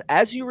 So it says,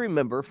 as you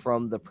remember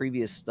from the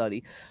previous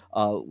study,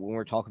 when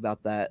we're talking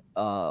about that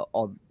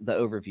on the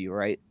overview,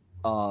 right?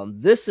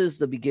 This is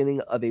the beginning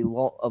of a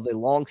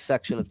long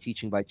section of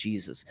teaching by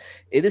Jesus.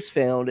 It is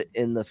found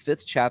in the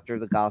 5th chapter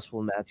of the Gospel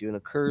of Matthew and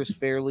occurs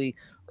fairly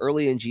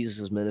early in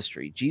Jesus'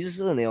 ministry. Jesus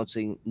is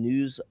announcing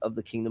news of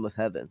the kingdom of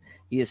heaven.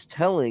 He is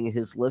telling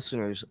his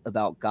listeners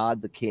about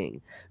God the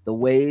King, the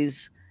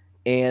ways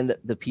and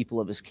the people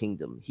of his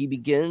kingdom. He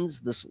begins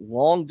this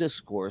long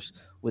discourse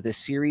with a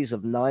series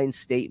of 9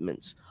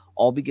 statements,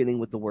 all beginning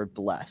with the word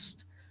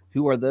blessed.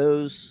 Who are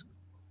those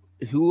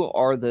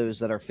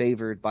that are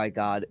favored by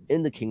God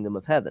in the kingdom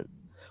of heaven?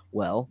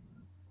 Well,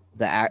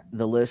 the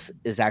list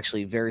is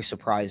actually very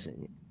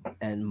surprising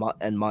and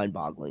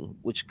mind-boggling,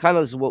 which kind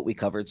of is what we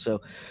covered.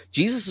 So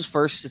Jesus'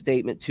 first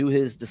statement to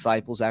his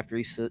disciples after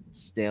he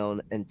sits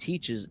down and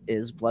teaches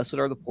is, blessed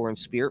are the poor in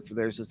spirit, for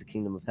theirs is the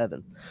kingdom of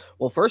heaven.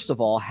 Well, first of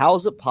all, how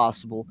is it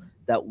possible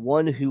that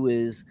one who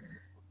is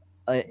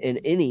in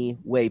any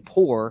way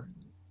poor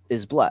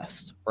is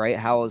blessed, right?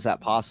 How is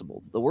that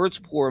possible? The words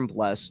poor and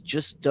blessed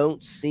just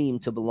don't seem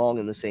to belong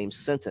in the same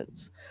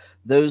sentence.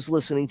 Those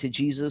listening to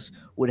Jesus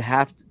would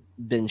have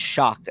been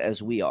shocked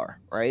as we are,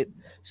 right?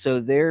 So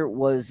there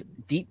was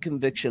deep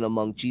conviction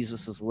among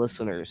Jesus's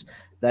listeners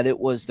that it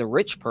was the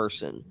rich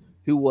person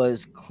who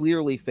was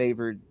clearly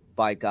favored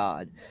by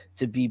God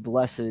to be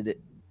blessed,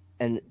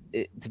 and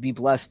to be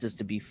blessed is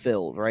to be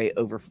filled, right?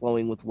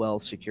 Overflowing with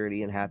wealth,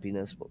 security, and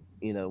happiness.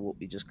 You know what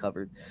we just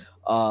covered.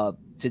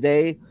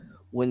 Today,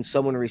 when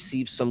someone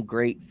receives some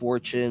great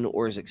fortune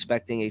or is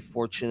expecting a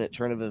fortunate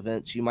turn of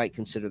events, you might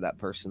consider that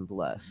person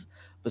blessed.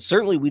 But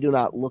certainly we do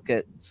not look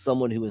at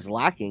someone who is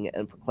lacking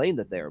and proclaim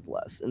that they are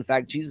blessed. In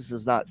fact, Jesus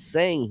is not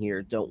saying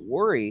here, don't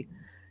worry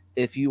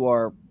if you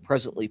are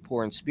presently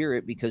poor in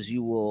spirit, because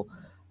you will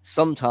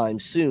sometime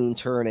soon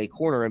turn a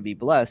corner and be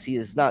blessed. He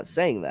is not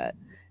saying that.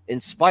 In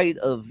spite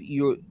of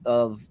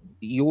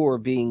your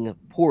being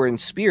poor in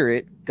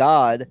spirit,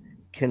 God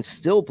can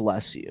still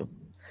bless you.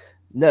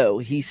 No,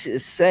 he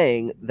is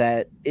saying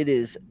that it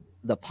is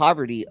the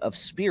poverty of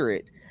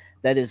spirit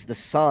that is the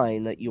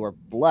sign that you are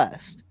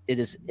blessed. It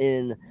is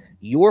in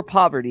your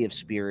poverty of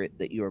spirit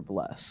that you are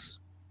blessed.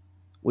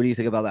 What do you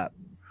think about that?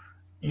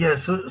 Yeah,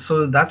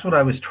 so that's what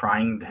I was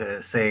trying to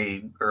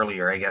say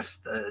earlier. I guess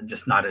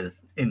just not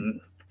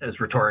as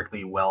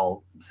rhetorically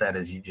well said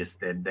as you just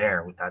did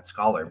there with that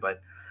scholar,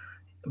 but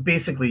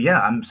basically,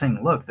 yeah, I'm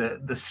saying, look,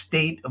 the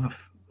state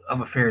of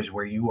affairs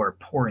where you are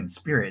poor in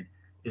spirit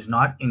is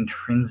not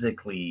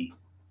intrinsically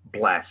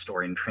blessed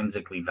or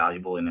intrinsically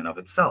valuable in and of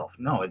itself.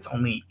 No, it's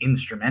only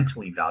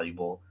instrumentally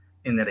valuable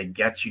in that it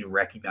gets you to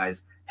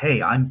recognize,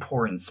 hey, I'm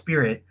poor in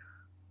spirit.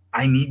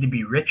 I need to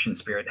be rich in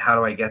spirit. How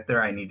do I get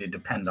there? I need to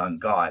depend on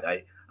God.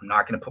 I'm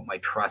not going to put my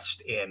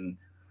trust in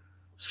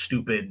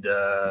stupid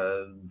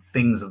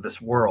things of this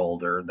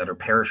world or that are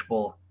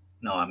perishable.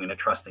 No, I'm going to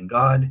trust in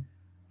God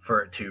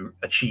to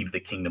achieve the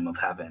kingdom of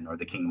heaven or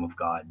the kingdom of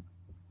God.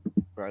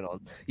 Right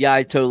on. Yeah,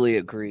 I totally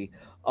agree.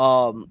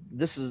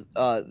 This is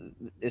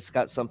it's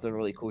got something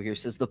really cool here. It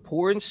says the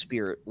poor in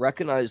spirit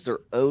recognize their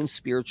own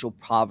spiritual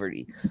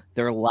poverty,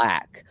 their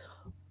lack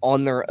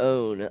on their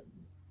own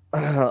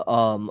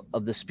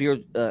of the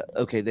spirit.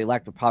 Okay, they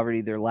lack the poverty,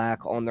 their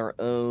lack on their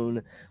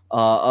own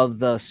of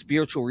the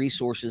spiritual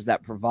resources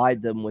that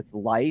provide them with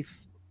life,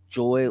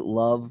 joy,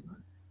 love,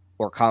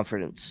 or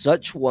confidence.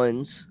 Such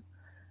ones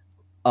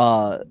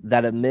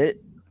that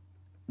admit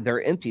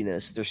their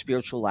emptiness, their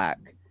spiritual lack.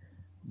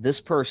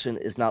 This person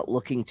is not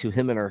looking to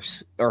him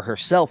or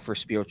herself for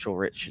spiritual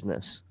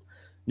richness.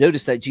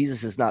 Notice that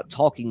Jesus is not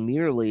talking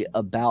merely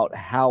about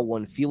how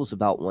one feels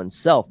about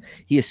oneself.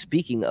 He is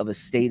speaking of a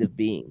state of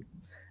being.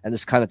 And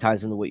this kind of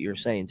ties into what you're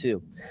saying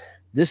too.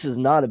 This is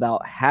not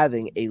about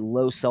having a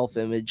low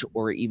self-image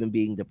or even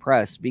being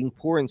depressed. Being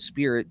poor in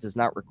spirit does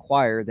not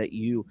require that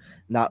you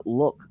not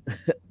look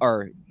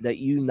or that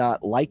you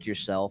not like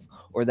yourself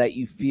or that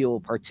you feel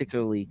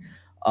particularly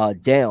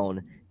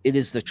down. It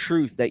is the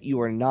truth that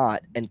you are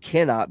not and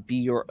cannot be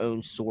your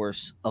own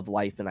source of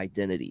life and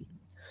identity.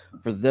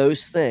 For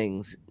those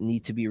things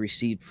need to be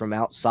received from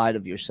outside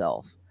of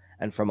yourself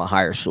and from a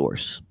higher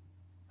source.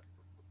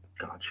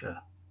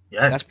 Gotcha.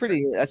 Yeah, That's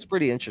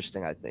pretty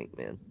interesting, I think,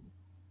 man.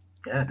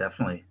 yeah,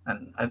 definitely.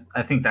 And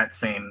I think that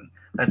same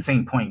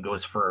point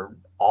goes for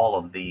all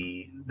of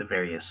the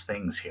various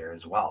things here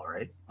as well,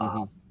 right?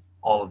 Mm-hmm.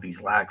 All of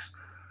these lacks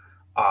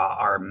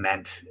are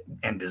meant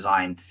and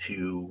designed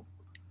to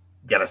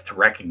get us to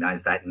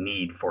recognize that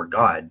need for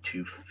God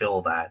to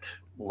fill that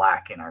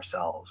lack in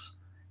ourselves,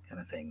 kind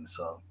of thing.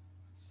 So,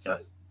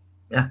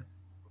 yeah.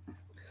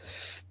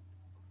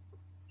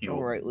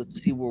 All right,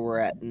 let's see where we're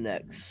at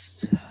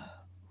next.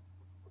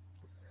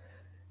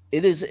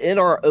 It is in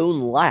our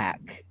own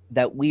lack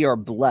that we are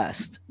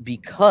blessed,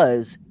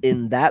 because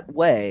in that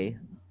way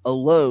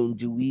alone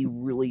do we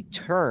really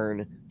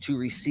turn to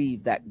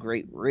receive that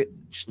great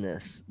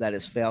richness that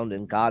is found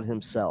in God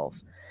himself,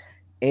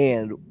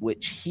 and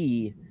which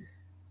he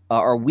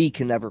or we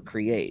can never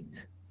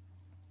create,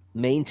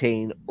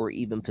 maintain, or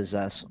even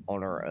possess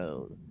on our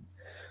own.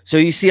 So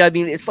you see, I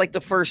mean, it's like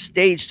the first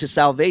stage to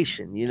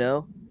salvation, you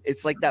know?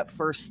 It's like that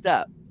first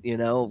step, you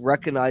know,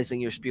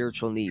 recognizing your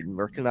spiritual need and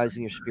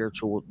recognizing your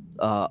spiritual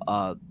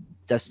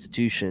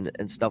destitution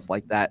and stuff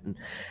like that,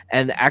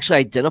 and actually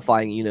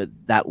identifying, you know,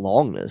 that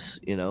longness,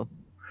 you know.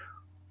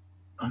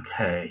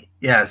 Okay.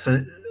 Yeah.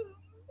 So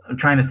I'm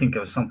trying to think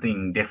of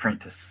something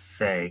different to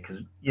say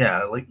because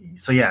yeah, like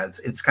so yeah,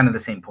 it's kind of the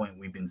same point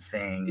we've been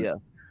saying. Yeah.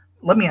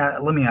 Let me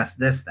ask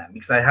this then,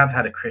 because I have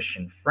had a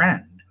Christian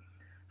friend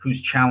who's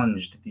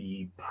challenged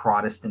the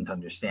Protestant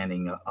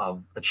understanding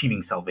of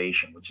achieving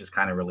salvation, which is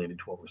kind of related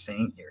to what we're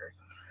saying here.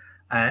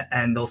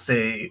 And they'll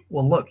say,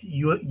 "Well, look,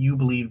 you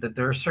believe that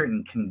there are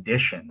certain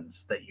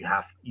conditions that you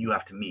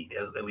have to meet,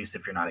 at least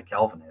if you're not a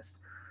Calvinist.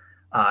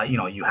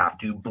 You have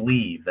to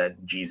believe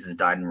that Jesus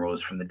died and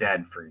rose from the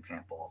dead, for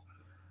example.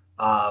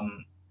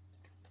 Um,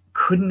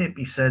 couldn't it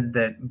be said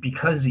that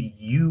because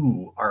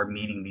you are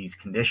meeting these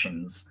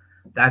conditions,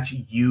 that's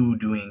you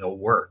doing a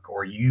work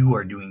or you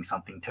are doing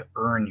something to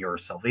earn your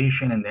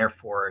salvation, and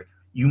therefore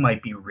you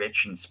might be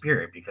rich in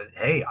spirit because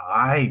hey,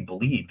 I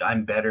believed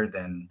I'm better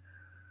than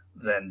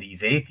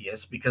these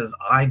atheists because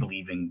I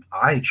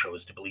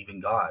chose to believe in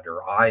God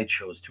or I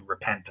chose to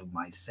repent of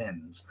my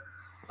sins.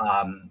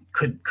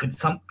 Could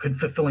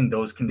fulfilling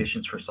those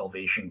conditions for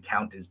salvation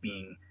count as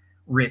being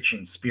rich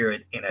in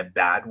spirit in a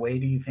bad way?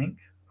 Do you think?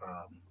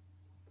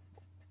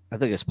 I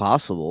think it's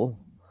possible.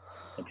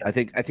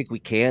 Okay. I think we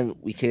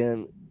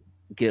can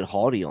get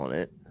haughty on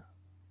it.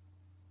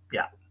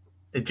 Yeah,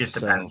 it just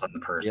depends on the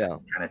person,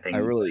 kind of thing. I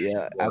really,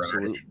 yeah,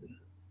 absolutely. Attitude.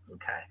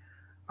 Okay,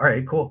 all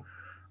right, cool.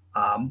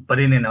 But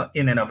in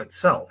and of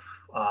itself,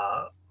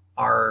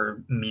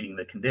 our meeting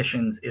the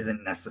conditions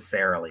isn't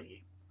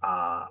necessarily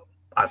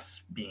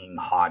us being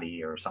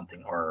haughty or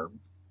something or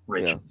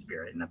rich in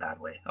spirit in a bad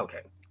way.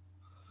 Okay.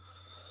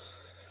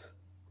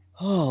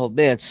 Oh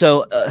man,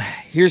 so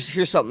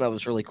here's something that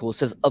was really cool. It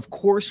says, "Of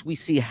course, we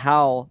see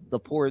how the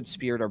poor in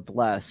spirit are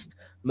blessed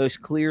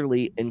most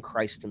clearly in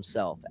Christ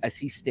Himself, as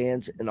He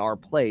stands in our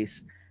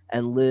place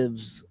and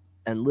lives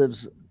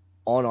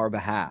on our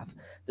behalf.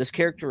 This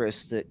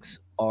characteristics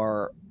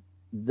are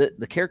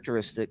the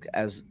characteristic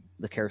as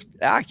the character.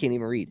 I can't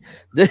even read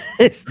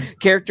this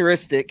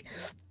characteristic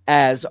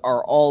as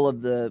are all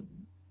of the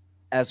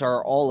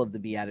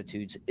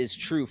Beatitudes, is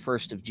true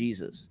first of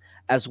Jesus.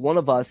 As one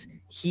of us,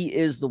 He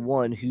is the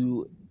one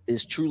who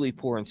is truly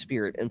poor in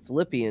spirit." In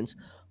Philippians,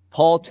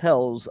 Paul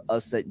tells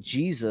us that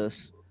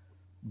Jesus,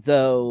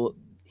 though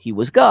He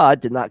was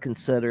God, did not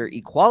consider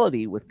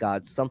equality with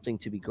God something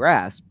to be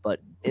grasped,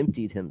 but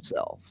emptied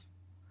Himself.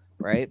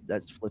 Right?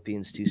 That's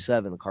Philippians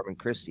 2:7, the Carmen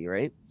Christi,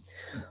 right?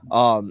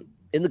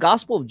 In the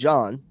Gospel of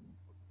John,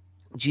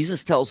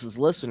 Jesus tells His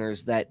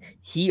listeners that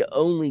He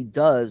only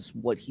does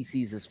what He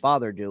sees His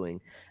Father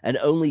doing and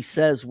only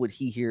says what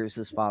He hears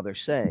His Father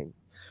saying.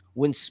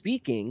 When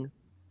speaking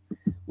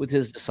with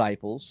His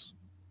disciples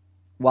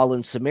while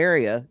in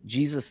Samaria,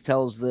 Jesus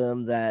tells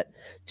them that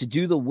to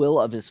do the will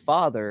of His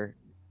Father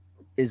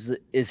is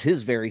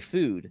His very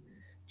food.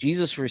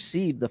 Jesus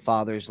received the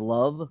Father's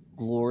love,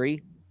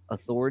 glory,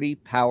 authority,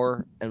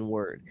 power, and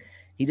word.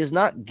 He does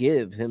not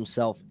give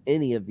Himself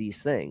any of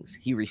these things.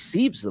 He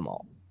receives them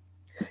all.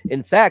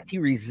 In fact, He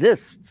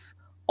resists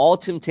all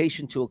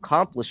temptation to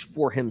accomplish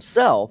for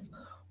Himself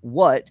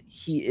what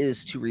He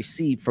is to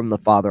receive from the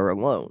Father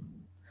alone.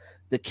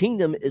 The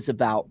kingdom is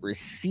about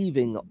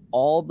receiving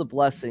all the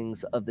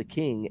blessings of the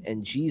King,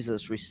 and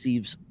Jesus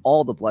receives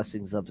all the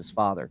blessings of His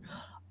Father.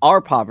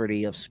 Our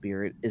poverty of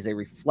spirit is a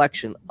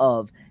reflection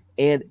of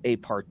and a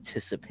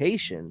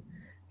participation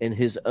in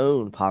His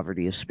own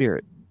poverty of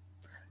spirit.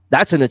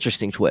 That's an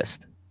interesting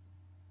twist.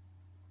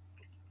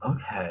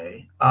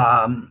 Okay.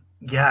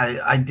 Yeah,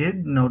 I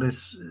did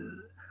notice.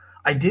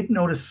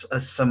 A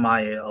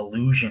semi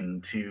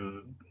allusion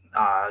to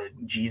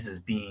Jesus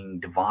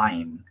being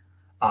divine,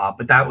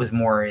 but that was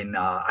more in.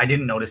 I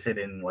didn't notice it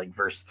in like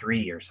verse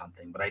 3 or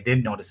something, but I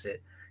did notice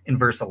it in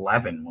verse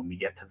 11 when we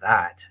get to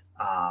that.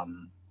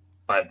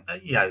 But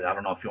yeah, I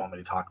don't know if you want me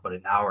to talk about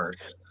it now or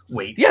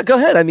wait. Yeah, go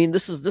ahead. I mean,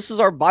 this is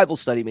our Bible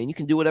study, man. You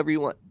can do whatever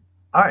you want.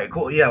 All right,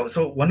 cool. Yeah.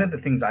 So one of the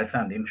things I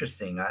found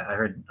interesting, I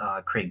heard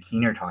Craig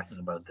Keener talking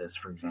about this,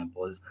 for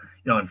example, is,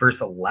 in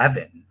verse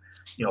 11,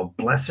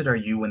 blessed are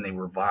you when they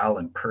revile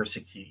and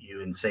persecute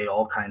you and say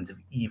all kinds of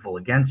evil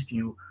against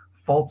you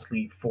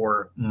falsely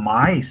for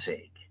my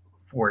sake,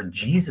 for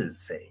Jesus'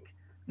 sake,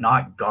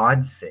 not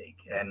God's sake.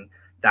 And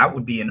that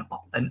would be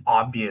an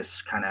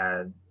obvious kind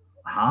of,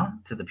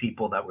 to the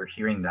people that were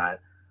hearing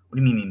that. What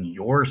do you mean in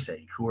your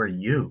sake? Who are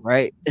you?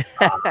 Right.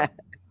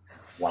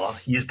 Well,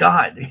 He's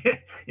God.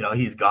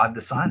 He's God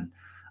the Son.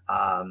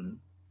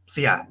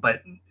 So yeah,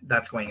 but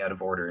that's going out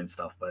of order and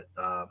stuff. But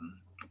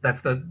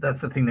that's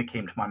the thing that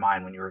came to my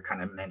mind when you were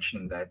kind of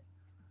mentioning that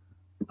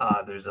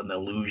there's an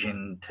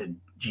allusion to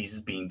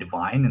Jesus being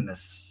divine in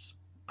this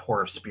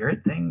poor of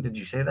spirit thing. Did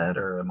you say that,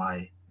 or am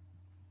I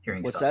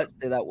hearing What's stuff?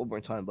 that? Say that one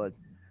more time, bud.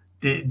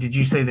 Did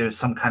you say there's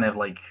some kind of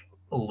like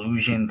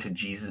allusion to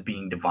Jesus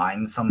being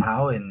divine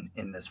somehow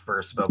in this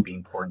verse about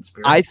being poor in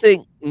spirit? I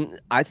think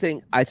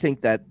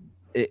that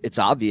it's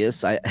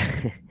obvious. I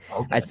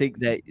Okay. I think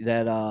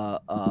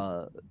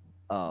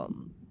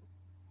um,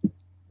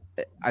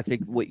 I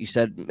think what you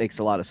said makes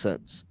a lot of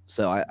sense.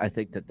 So I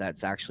think that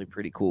that's actually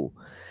pretty cool.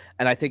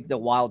 And I think the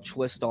wild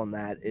twist on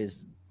that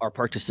is our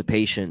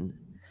participation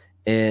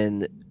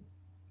in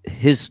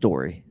his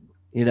story,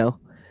 you know,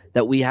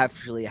 that we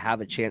actually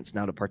have a chance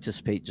now to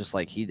participate just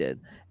like he did.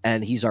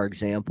 And he's our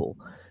example.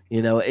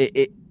 You know,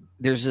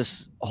 there's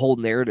this whole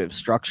narrative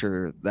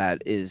structure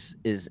that is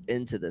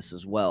into this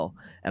as well.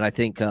 And I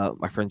think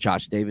my friend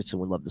Josh Davidson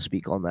would love to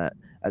speak on that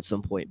at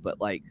some point. But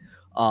like,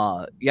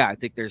 yeah, I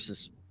think there's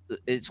this.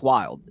 It's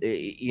wild.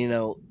 You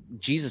know,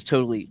 Jesus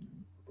totally.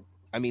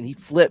 I mean, he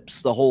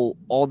flips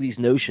all these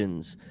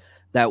notions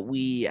that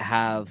we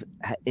have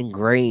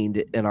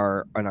ingrained in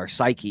our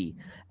psyche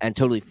and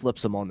totally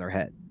flips them on their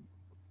head.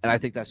 And I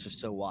think that's just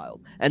so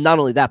wild. And not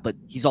only that, but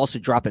he's also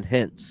dropping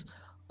hints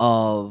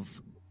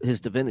of his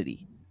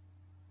divinity.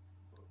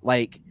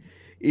 Like,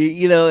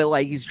 you know,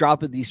 like he's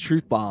dropping these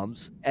truth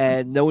bombs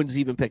and no one's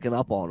even picking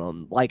up on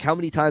them. Like, how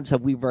many times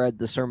have we read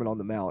the Sermon on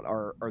the Mount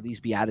or these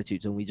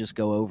Beatitudes and we just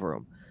go over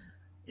them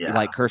Yeah.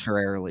 like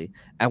cursorily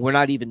and we're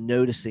not even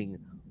noticing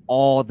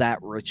all that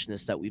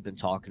richness that we've been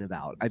talking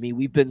about? I mean,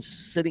 we've been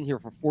sitting here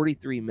for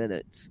 43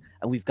 minutes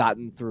and we've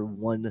gotten through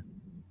one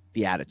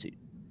Beatitude.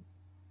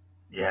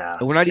 Yeah.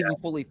 And we're not even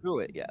fully through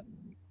it yet.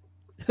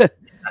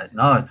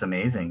 No, it's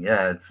amazing.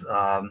 Yeah, it's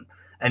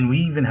and we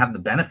even have the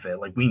benefit,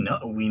 like we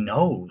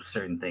know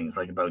certain things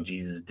like about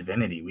Jesus'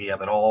 divinity. We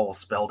have it all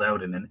spelled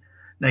out in a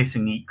nice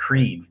and neat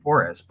creed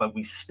for us, but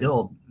we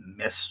still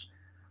miss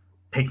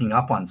picking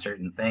up on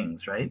certain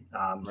things, right?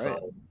 Right.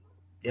 So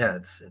yeah,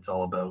 it's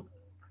all about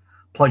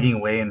plugging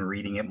away and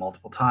reading it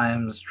multiple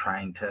times,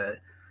 trying to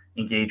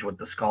engage what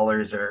the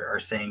scholars are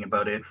saying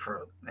about it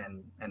for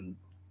and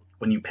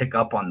when you pick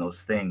up on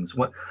those things.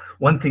 What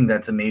one thing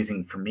that's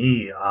amazing for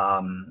me,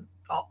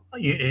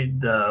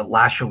 the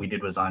last show we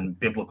did was on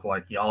biblical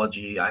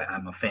archaeology.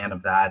 I'm a fan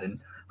of that, and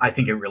I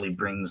think it really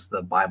brings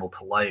the Bible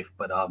to life.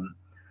 But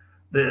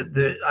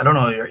the I don't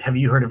know. Have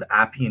you heard of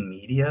Appian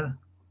Media?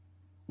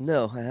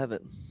 No, I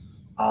haven't.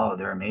 Oh,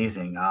 they're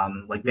amazing.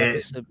 Like You have to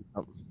they, send me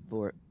something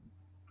for it.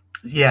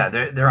 yeah,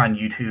 they're on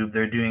YouTube.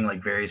 They're doing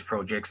like various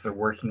projects. They're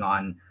working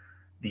on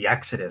the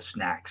Exodus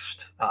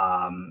next,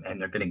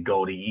 and they're going to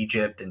go to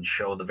Egypt and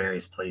show the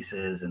various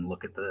places and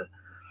look at the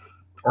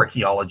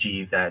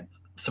archaeology that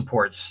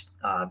supports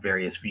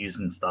various views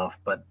and stuff.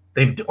 But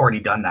they've already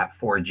done that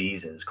for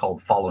Jesus,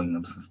 called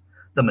 "Following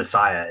the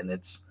Messiah," and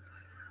it's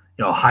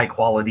high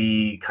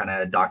quality kind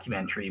of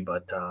documentary.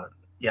 But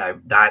yeah,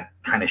 that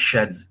kind of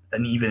sheds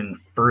an even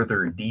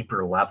further,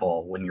 deeper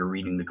level when you're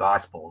reading the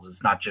Gospels.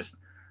 It's not just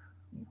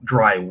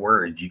dry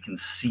words. You can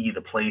see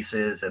the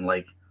places and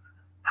like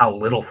how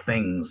little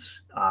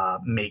things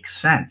make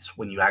sense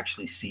when you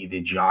actually see the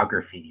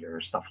geography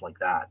or stuff like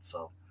that.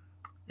 So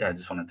yeah, I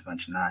just wanted to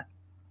mention that.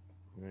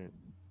 Right.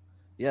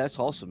 Yeah, that's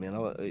awesome,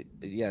 man.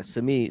 Yeah,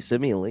 send me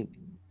a link.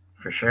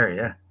 For sure.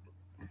 Yeah,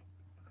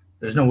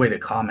 there's no way to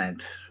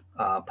comment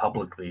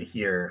publicly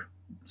here,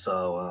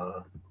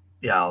 so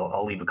yeah,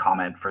 I'll leave a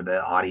comment for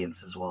the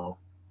audience as well.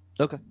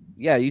 Okay.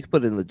 Yeah, you can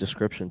put it in the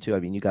description too. I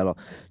mean, you got all,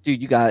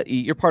 dude.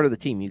 You're part of the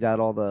team. You got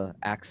all the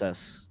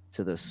access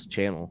to this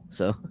channel.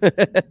 So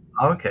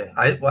Okay,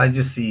 I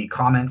just see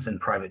comments and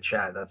private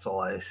chat. That's all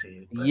I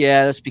see. But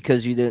yeah, that's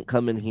because you didn't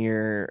come in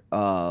here.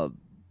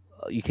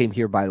 You came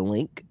here by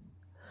link.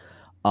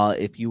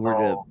 If you were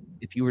to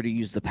oh,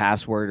 use the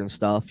password and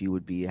stuff, you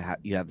would you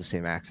have the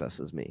same access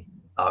as me.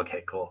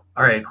 okay, cool.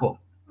 All right, cool.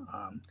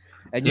 Um,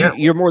 And yeah,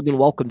 you're more than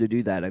welcome to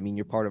do that. I mean,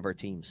 you're part of our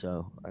team,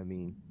 so I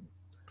mean,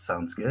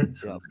 sounds good.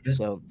 yeah. Sounds good.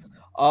 So,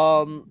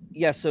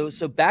 yeah.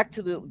 So back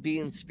to the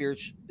being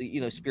spiritual,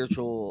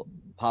 spiritual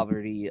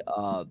poverty.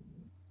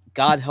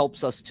 God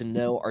helps us to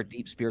know our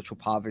deep spiritual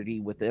poverty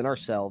within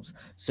ourselves,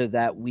 so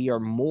that we are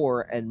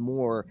more and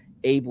more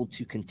able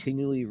to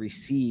continually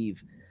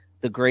receive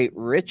the great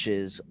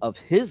riches of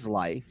His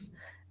life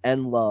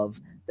and love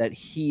that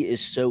He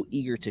is so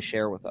eager to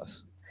share with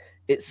us.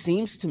 It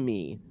seems to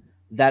me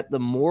that the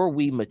more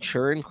we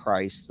mature in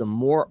Christ, the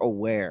more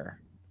aware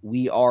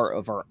we are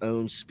of our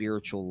own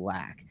spiritual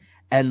lack,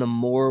 and the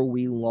more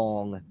we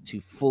long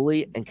to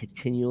fully and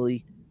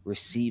continually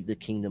receive the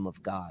kingdom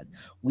of God.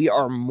 We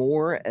are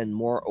more and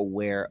more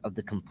aware of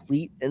the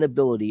complete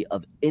inability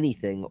of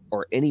anything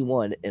or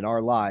anyone in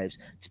our lives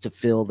to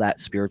fill that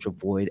spiritual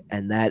void,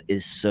 and that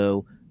is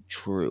so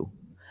true.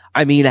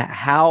 I mean,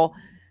 how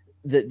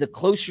the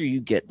closer you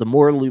get, the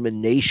more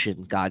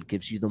illumination God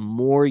gives you, the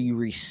more you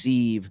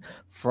receive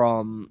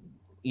from,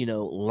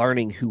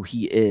 learning who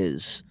He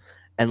is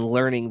and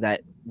learning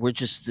that we're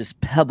just this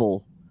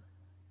pebble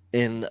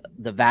in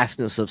the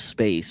vastness of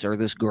space, or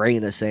this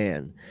grain of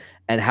sand,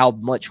 and how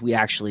much we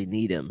actually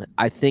need Him.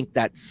 I think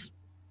that's,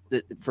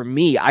 for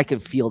me, I can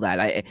feel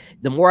that.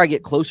 The more I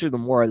get closer, the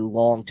more I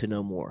long to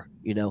know more.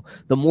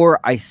 The more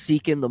I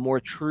seek Him, the more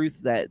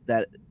truth that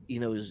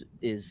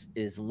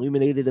is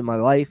illuminated in my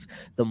life,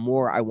 the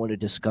more I want to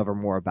discover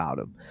more about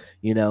Him.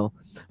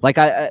 Like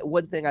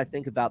one thing I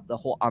think about the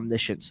whole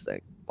omniscience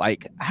thing.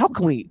 Like, how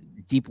can we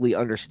deeply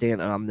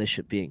understand an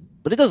omniscient being.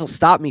 But it doesn't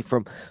stop me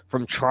from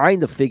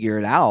trying to figure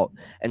it out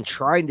and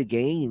trying to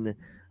gain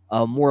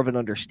more of an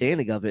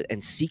understanding of it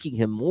and seeking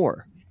him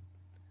more,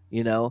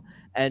 you know,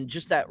 and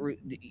just that,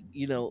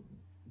 you know,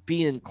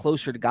 being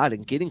closer to God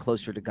and getting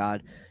closer to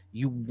God,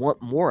 you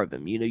want more of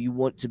him. You know, you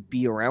want to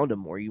be around him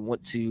more. You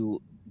want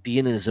to be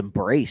in his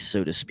embrace,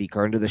 so to speak,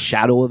 or under the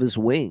shadow of his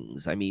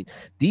wings. I mean,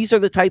 these are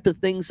the type of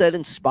things that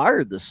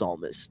inspired the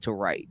psalmist to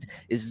write,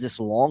 is this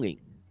longing,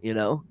 you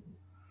know?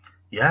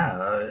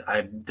 Yeah,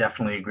 I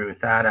definitely agree with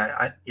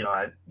that.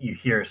 You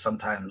hear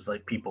sometimes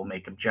like people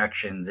make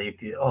objections,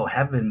 oh,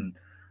 heaven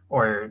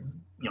or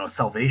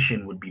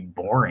salvation would be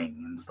boring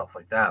and stuff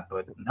like that.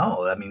 But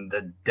no, I mean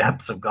the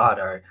depths of God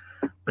are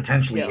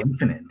potentially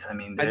infinite. I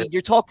mean,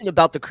 you're talking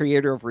about the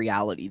creator of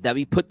reality, that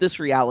we put this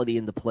reality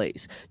into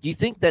place. Do you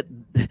think that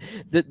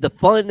the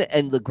fun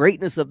and the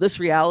greatness of this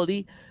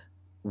reality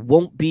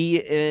won't be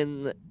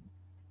in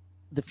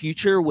the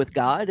future with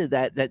God,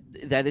 that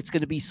it's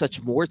going to be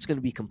such more, it's going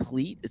to be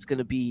complete, it's going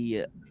to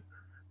be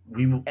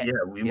we will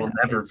never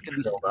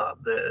be filled up.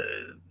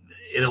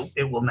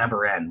 It will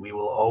never end. We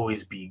will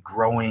always be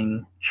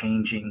growing,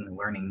 changing,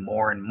 learning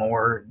more and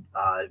more,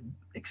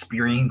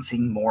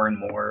 experiencing more and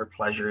more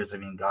pleasures. I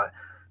mean, God,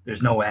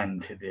 there's no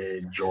end to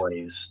the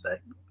joys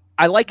that.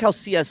 I like how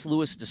C.S.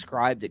 Lewis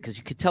described it, because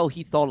you could tell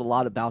he thought a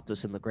lot about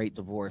this in The Great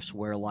Divorce,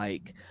 where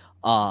like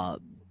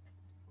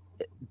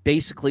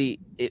basically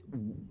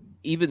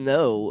even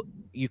though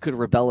you could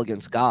rebel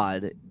against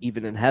God,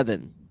 even in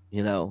heaven,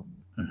 you know,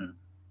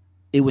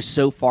 it was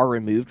so far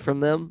removed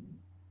from them,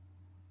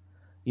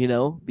 you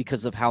know,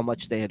 because of how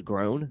much they had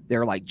grown.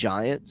 They're like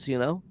giants, you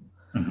know,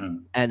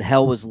 and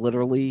hell was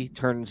literally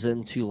turns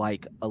into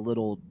like a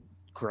little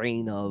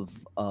grain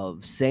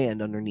of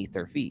sand underneath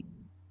their feet.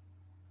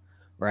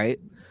 Right.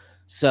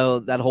 So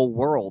that whole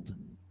world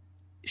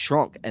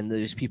shrunk, and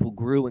those people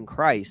grew in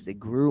Christ. They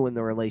grew in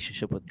their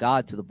relationship with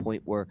God to the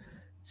point where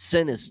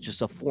sin is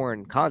just a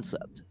foreign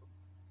concept.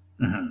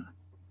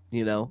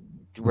 You know,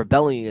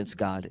 rebelling against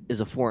God is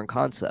a foreign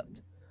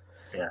concept.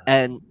 Yeah.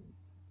 And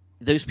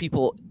those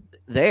people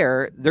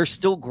they're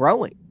still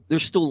growing. They're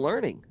still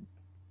learning.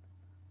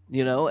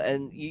 You know,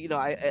 and you know,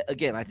 I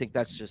think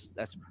that's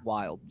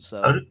wild.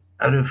 So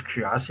out of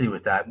curiosity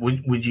with that,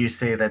 would you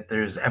say that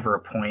there's ever a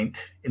point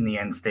in the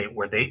end state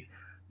where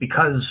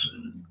because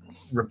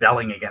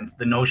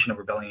the notion of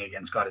rebelling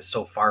against God is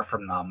so far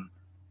from them,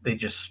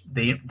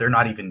 they're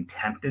not even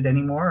tempted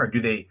anymore? Or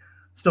do they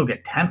still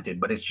get tempted,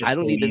 but it's just I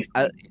don't know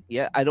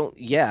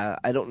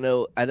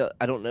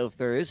if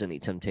there is any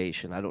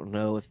temptation. I don't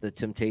know if the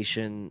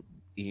temptation,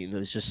 you know,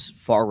 is just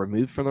far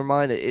removed from their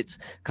mind. It's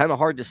kind of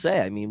hard to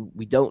say. I mean,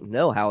 we don't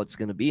know how it's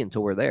going to be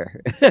until we're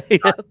there.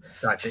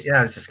 Gotcha. Yeah,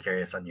 I was just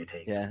curious on your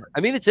take. Yeah, I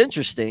mean, it's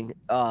interesting.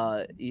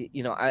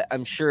 You know,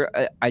 I'm sure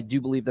I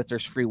do believe that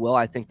there's free will.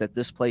 I think that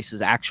this place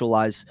is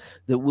actualized,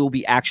 that will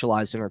be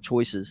actualized in our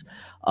choices,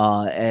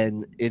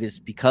 and it is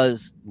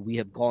because we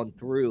have gone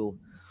through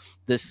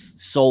this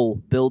soul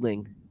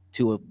building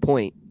to a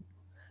point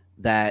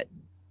that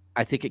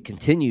I think it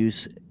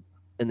continues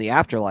in the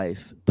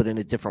afterlife, but in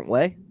a different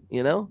way.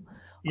 You know,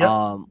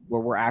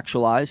 where we're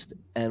actualized,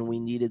 and we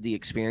needed the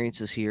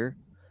experiences here.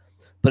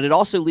 But it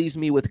also leaves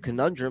me with a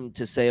conundrum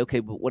to say, okay,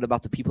 but what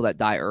about the people that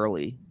die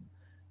early,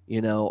 you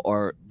know,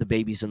 or the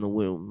babies in the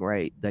womb,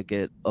 right, that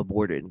get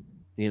aborted?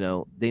 You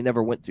know, they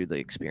never went through the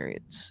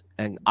experience.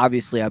 And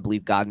obviously, I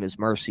believe God in his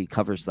mercy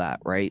covers that,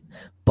 right?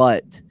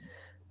 But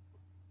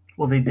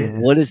well, they did.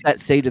 What does that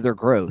say to their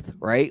growth,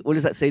 right? What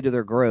does that say to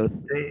their growth?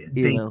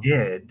 They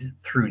did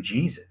through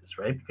Jesus,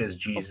 right? Because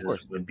Jesus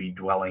would be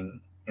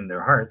dwelling in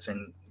their hearts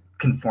and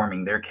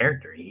conforming their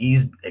character.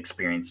 He's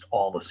experienced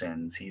all the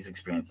sins. He's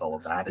experienced all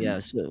of that.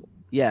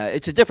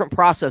 It's a different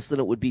process than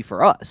it would be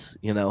for us,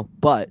 you know,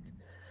 but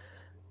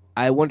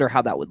I wonder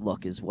how that would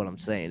look, is what I'm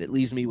saying. It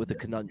leaves me with a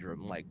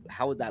conundrum. Like,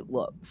 how would that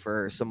look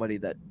for somebody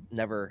that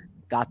never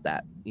got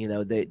that? You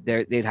know,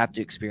 they'd have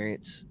to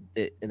experience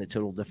it in a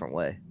total different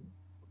way.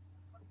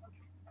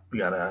 We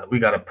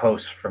got a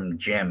post from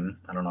Jim.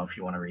 I don't know if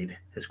you want to read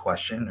his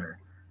question, or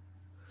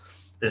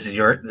this is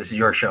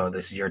your show.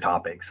 This is your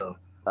topic. So.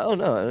 Oh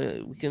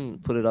no, we can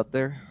put it up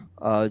there.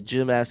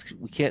 Jim asks,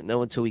 "We can't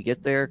know until we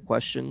get there."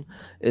 Question: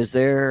 Is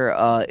there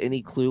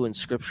any clue in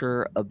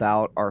Scripture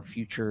about our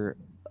future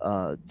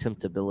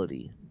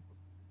temptability?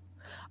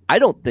 I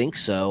don't think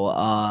so.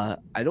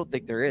 I don't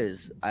think there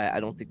is.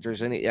 I don't think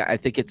there's any. I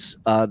think it's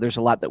there's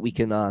a lot that we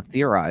can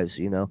theorize,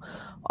 you know,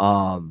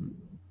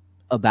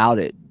 about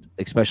it,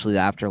 especially the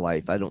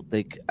afterlife. I don't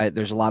think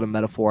there's a lot of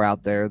metaphor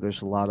out there.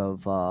 There's a lot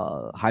of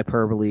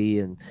hyperbole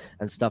and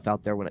stuff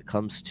out there when it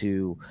comes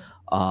to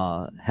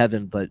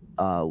heaven, but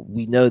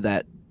we know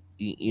that,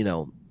 you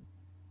know,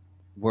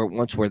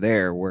 once we're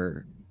there,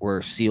 we're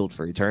sealed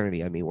for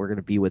eternity. I mean, we're going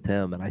to be with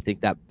him, and I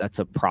think that's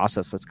a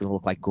process that's going to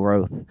look like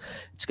growth.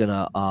 It's going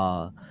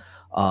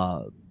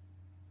to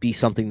be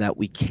something that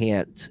we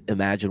can't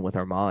imagine with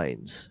our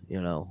minds.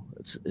 You know,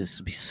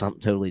 it's be something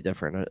totally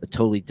different, a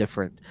totally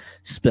different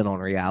spin on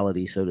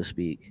reality, so to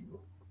speak.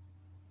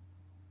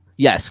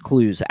 Yes,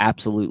 clues,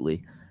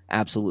 absolutely.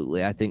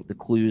 Absolutely. I think the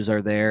clues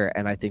are there,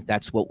 and I think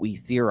that's what we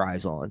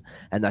theorize on,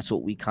 and that's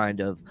what we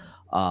kind of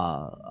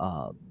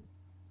uh,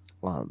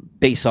 uh,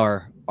 base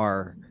our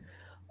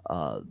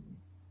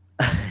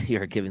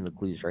you're giving the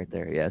clues right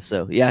there. Yeah.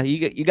 So yeah,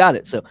 you got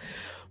it. So,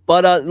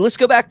 but let's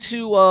go back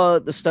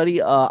to the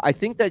study. I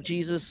think that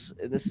Jesus,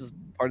 and this is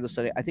part of the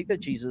study, I think that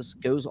Jesus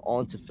goes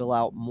on to fill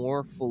out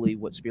more fully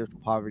what spiritual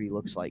poverty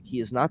looks like. He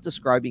is not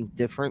describing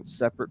different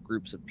separate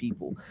groups of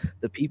people.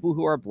 The people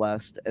who are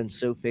blessed and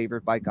so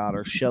favored by God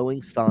are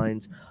showing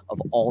signs of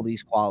all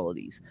these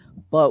qualities.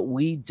 But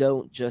we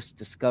don't just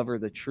discover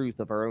the truth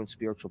of our own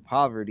spiritual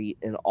poverty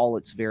in all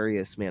its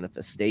various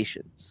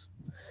manifestations,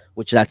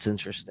 which that's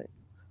interesting,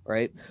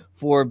 right?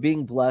 For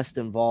being blessed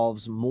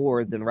involves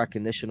more than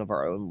recognition of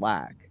our own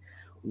lack.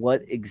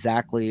 What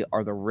exactly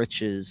are the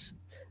riches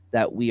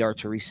that we are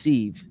to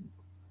receive?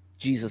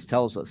 Jesus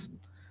tells us.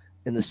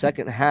 In the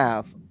second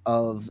half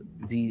of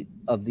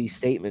these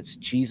statements,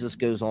 Jesus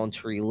goes on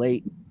to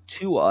relate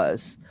to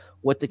us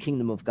what the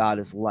kingdom of God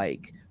is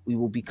like. We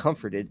will be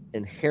comforted,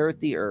 inherit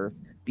the earth,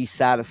 be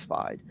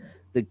satisfied.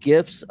 The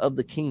gifts of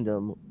the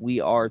kingdom we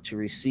are to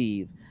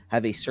receive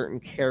have a certain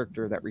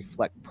character that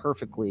reflect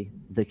perfectly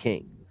the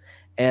king,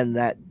 and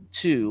that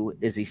too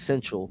is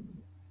essential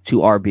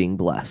to our being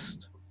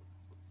blessed.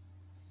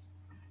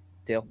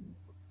 Dale?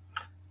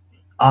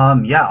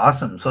 Yeah,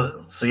 awesome.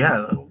 So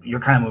yeah,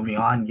 you're kind of moving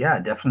on. Yeah,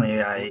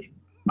 definitely. I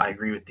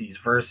agree with these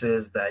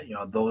verses that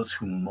those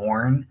who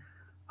mourn,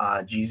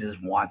 Jesus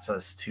wants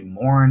us to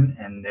mourn,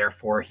 and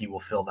therefore He will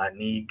fill that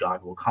need.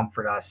 God will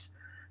comfort us,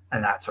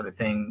 and that sort of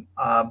thing.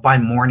 By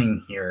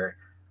mourning here,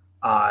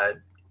 uh,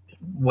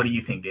 what do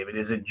you think, David?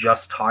 Is it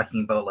just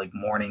talking about like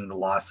mourning the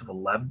loss of a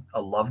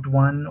loved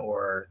one,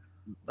 or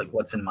like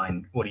what's in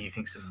mind? What do you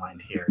think's in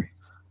mind here?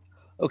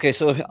 Okay,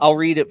 so I'll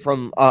read it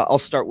from, I'll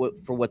start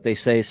with for what they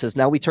say. It says,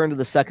 "Now we turn to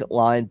the second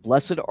line.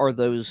 Blessed are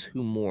those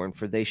who mourn,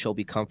 for they shall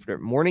be comforted."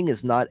 Mourning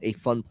is not a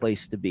fun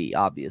place to be,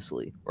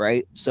 obviously,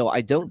 right? So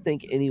I don't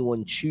think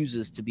anyone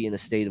chooses to be in a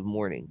state of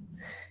mourning.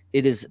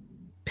 It is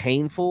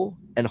painful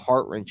and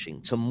heart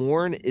wrenching. To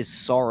mourn is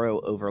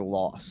sorrow over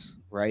loss,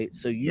 right?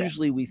 So Yeah,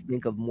 usually we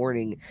think of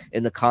mourning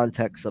in the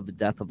context of the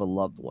death of a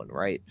loved one,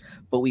 right?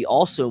 But we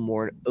also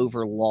mourn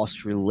over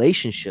lost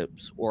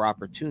relationships or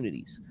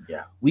opportunities.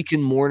 yeah, We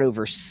can mourn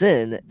over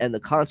sin and the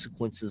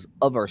consequences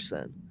of our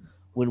sin.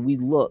 When we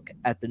look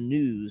at the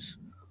news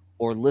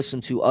or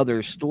listen to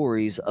other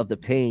stories of the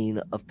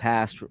pain of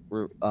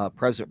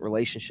present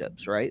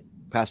relationships, right?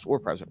 Past or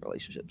present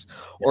relationships,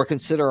 yeah. or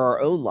consider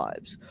our own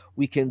lives,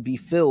 we can be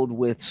filled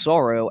with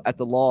sorrow at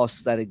the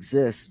loss that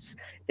exists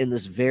in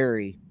this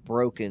very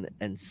broken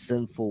and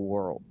sinful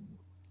world.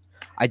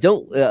 I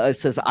don't, it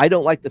says, I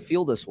don't like to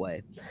feel this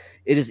way.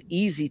 It is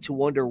easy to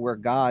wonder where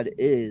God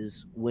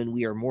is when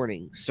we are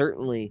mourning.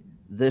 Certainly,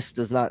 this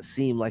does not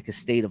seem like a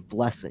state of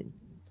blessing.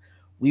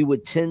 We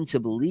would tend to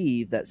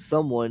believe that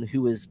someone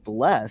who is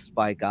blessed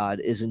by God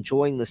is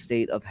enjoying the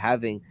state of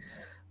having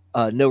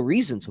no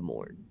reason to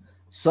mourn.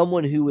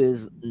 Someone who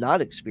is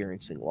not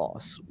experiencing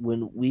loss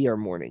when we are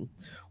mourning,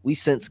 we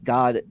sense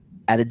God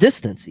at a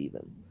distance,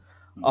 even.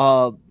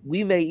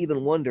 We may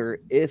even wonder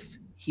if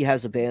he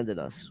has abandoned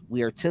us.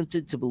 We are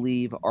tempted to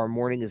believe our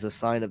mourning is a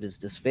sign of his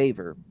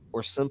disfavor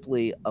or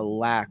simply a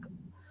lack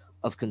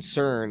of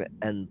concern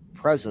and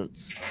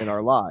presence in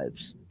our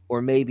lives,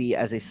 or maybe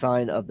as a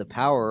sign of the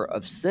power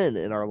of sin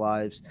in our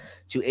lives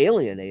to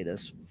alienate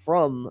us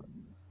from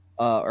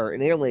or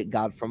alienate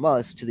God from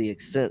us to the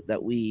extent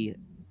that we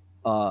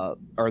are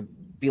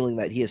feeling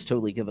that he has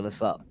totally given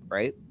us up,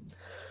 right?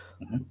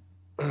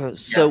 Mhm.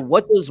 So, Yeah.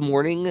 what does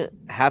mourning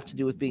have to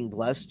do with being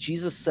blessed?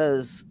 Jesus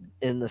says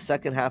in the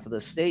second half of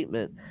the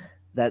statement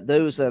that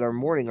those that are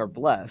mourning are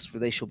blessed, for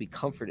they shall be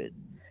comforted.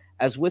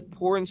 As with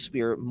poor in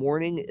spirit,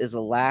 mourning is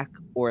a lack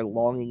or a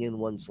longing in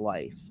one's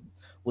life.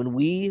 When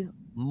we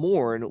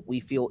mourn, we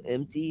feel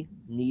empty,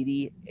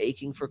 needy,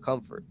 aching for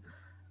comfort.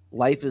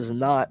 Life is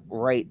not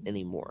right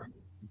anymore.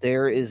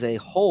 There is a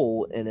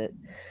hole in it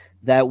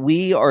that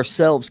we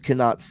ourselves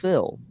cannot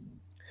fill.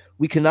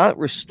 We cannot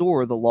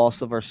restore the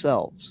loss of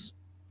ourselves.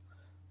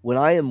 When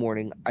I am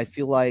mourning, I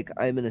feel like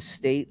I'm in a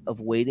state of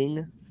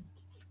waiting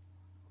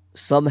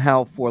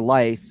somehow for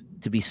life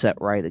to be set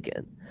right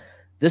again.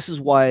 This is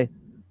why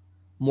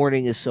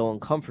mourning is so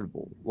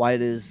uncomfortable, why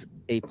it is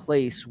a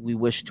place we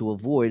wish to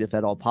avoid if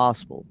at all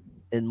possible.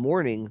 In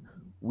mourning,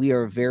 we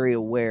are very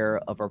aware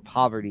of our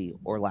poverty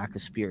or lack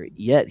of spirit.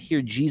 Yet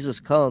here Jesus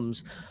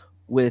comes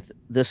with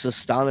this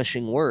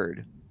astonishing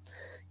word.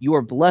 You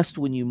are blessed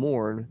when you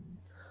mourn,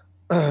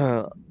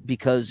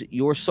 because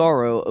your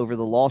sorrow over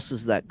the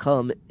losses that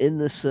come in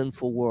this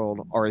sinful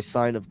world are a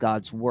sign of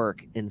God's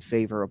work in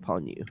favor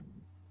upon you.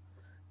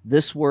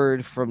 This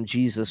word from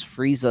Jesus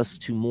frees us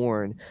to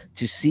mourn,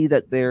 to see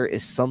that there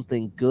is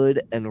something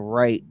good and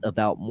right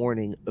about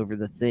mourning over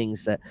the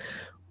things that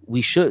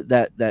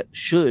that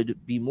should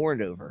be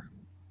mourned over.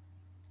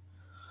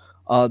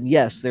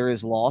 Yes, there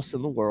is loss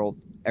in the world.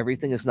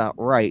 Everything is not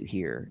right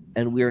here,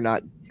 and we are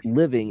not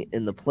living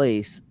in the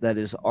place that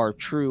is our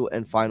true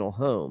and final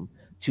home.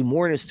 To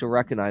mourn is to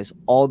recognize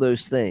all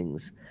those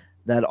things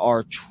that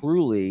are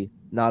truly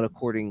not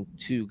according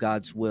to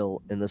God's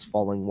will in this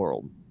falling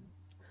world.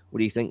 What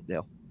do you think,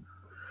 Dale?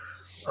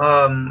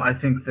 I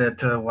think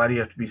that why do you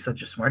have to be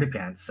such a smarty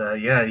pants?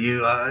 Yeah,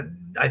 you.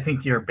 I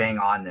think you're bang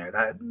on there.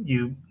 That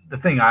you. The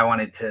point I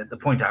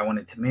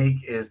wanted to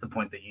make is the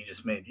point that you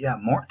just made. Yeah,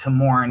 more to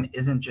mourn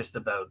isn't just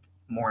about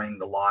mourning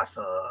the loss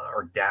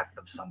or death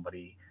of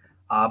somebody,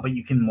 but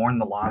you can mourn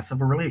the loss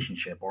of a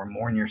relationship or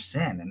mourn your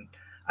sin. And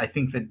I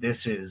think that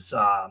this is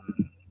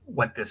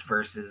what this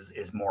verse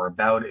is more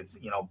about. It's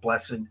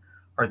blessed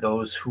are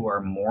those who are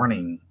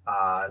mourning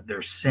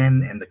their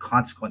sin and the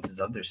consequences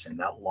of their sin,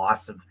 that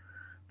loss of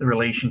the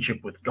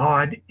relationship with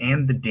God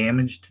and the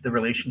damage to the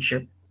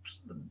relationships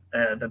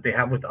that they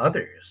have with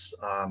others.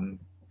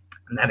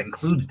 And that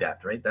includes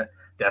death, right? That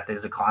death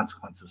is a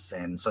consequence of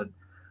sin. So,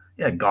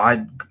 yeah,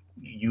 God,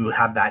 you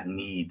have that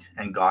need,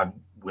 and God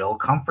will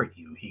comfort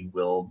you. He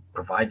will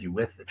provide you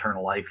with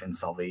eternal life and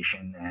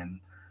salvation, and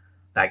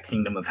that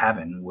kingdom of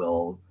heaven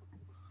will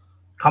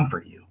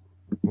comfort you.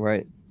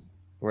 Right.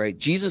 Right.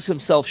 Jesus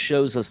himself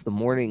shows us the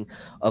mourning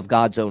of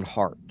God's own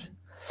heart.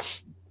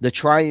 The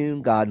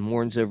triune God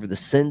mourns over the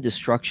sin,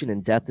 destruction,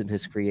 and death in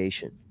his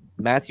creation.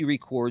 Matthew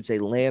records a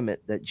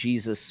lament that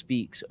Jesus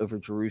speaks over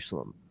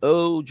Jerusalem.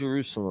 "O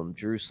Jerusalem,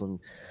 Jerusalem,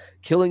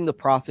 killing the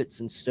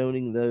prophets and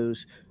stoning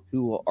those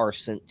who are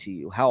sent to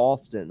you. How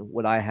often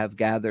would I have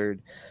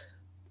gathered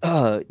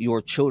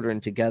your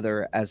children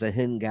together as a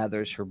hen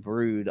gathers her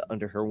brood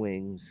under her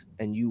wings,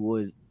 and you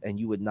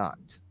would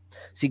not."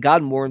 See,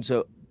 God mourns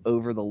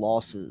over the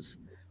losses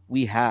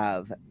we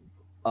have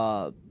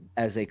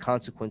as a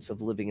consequence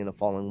of living in a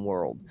fallen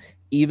world,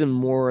 even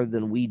more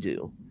than we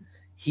do.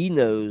 He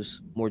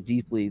knows more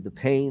deeply the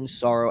pain,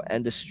 sorrow,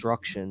 and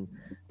destruction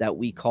that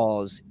we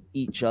cause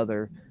each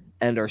other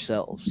and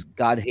ourselves.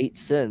 God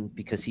hates sin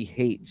because he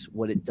hates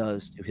what it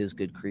does to his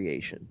good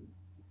creation.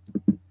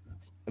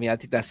 I mean, I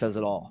think that says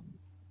it all.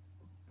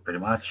 Pretty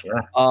much,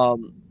 yeah.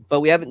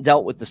 But we haven't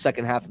dealt with the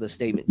second half of the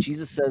statement.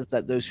 Jesus says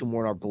that those who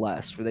mourn are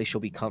blessed, for they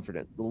shall be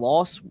comforted. The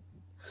loss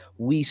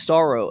we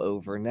sorrow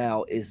over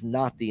now is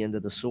not the end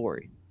of the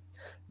story.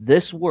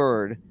 This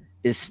word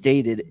is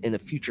stated in a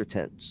future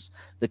tense.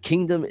 The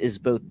kingdom is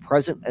both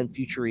present and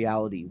future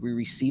reality. We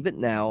receive it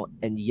now,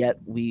 and yet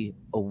we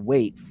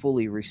await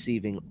fully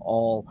receiving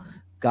all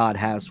God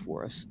has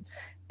for us.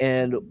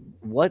 And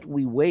what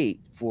we wait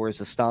for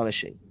is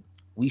astonishing.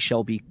 We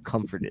shall be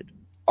comforted.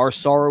 Our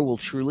sorrow will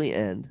truly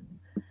end,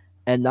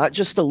 and not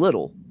just a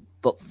little,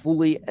 but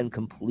fully and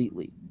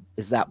completely.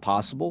 Is that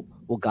possible?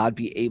 Will God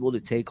be able to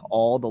take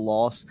all the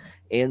loss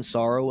and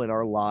sorrow in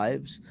our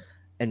lives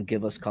and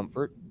give us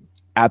comfort?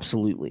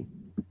 Absolutely.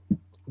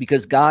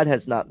 Because God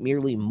has not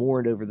merely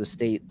mourned over the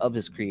state of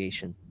his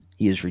creation,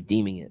 he is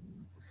redeeming it.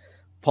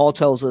 Paul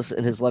tells us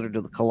in his letter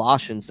to the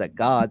Colossians that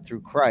God,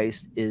 through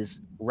Christ,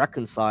 is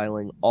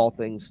reconciling all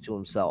things to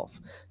himself.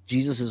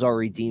 Jesus is our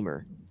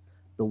Redeemer,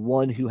 the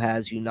one who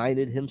has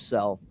united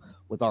himself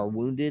with our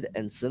wounded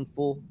and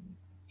sinful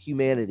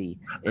humanity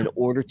in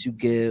order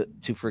to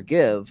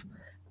forgive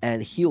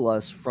and heal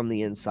us from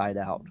the inside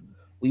out.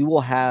 He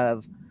will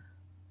have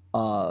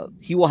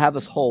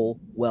us whole,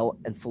 well,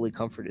 and fully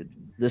comforted.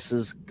 This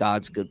is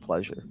God's good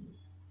pleasure.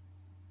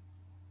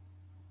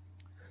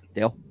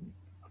 Dale?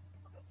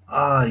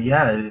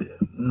 Yeah,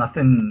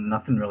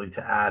 nothing really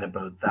to add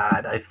about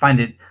that. I found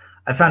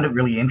it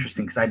really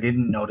interesting because I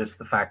didn't notice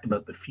the fact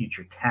about the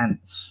future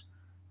tense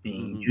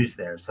being used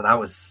there. So that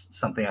was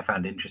something I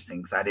found interesting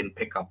because I didn't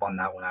pick up on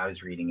that when I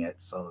was reading it.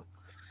 So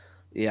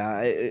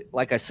yeah,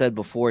 like I said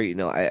before,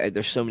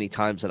 there's so many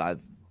times that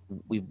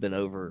we've been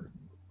over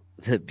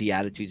the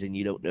Beatitudes and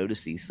you don't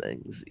notice these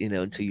things,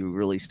 until you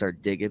really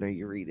start digging or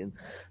you're reading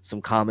some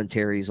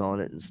commentaries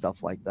on it and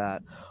stuff like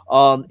that.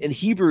 In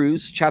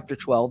Hebrews chapter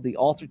 12, the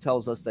author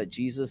tells us that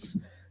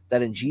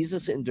in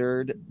Jesus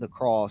endured the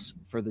cross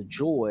for the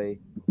joy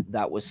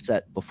that was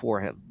set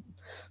before him.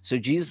 So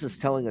Jesus is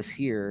telling us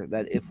here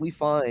that if we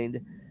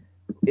find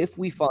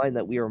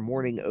that we are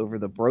mourning over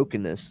the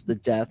brokenness, the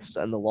deaths,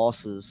 and the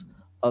losses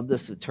of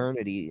this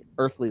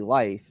earthly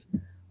life,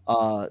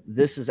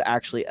 this is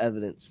actually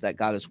evidence that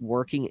God is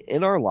working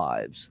in our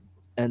lives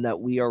and that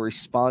we are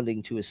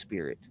responding to his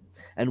spirit.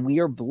 And we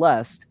are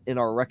blessed in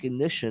our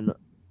recognition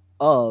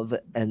of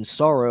and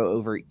sorrow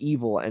over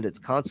evil and its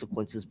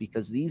consequences,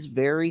 because these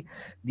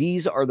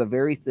are the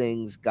very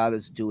things God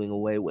is doing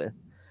away with.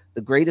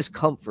 The greatest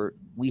comfort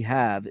we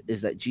have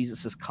is that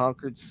Jesus has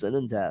conquered sin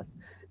and death,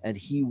 and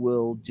he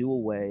will do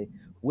away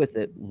with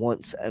it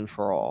once and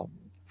for all,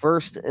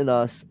 first in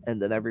us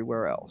and then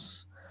everywhere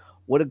else.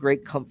 What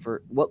great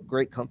comfort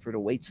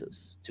awaits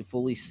us to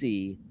fully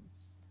see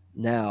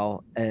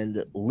now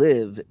and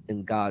live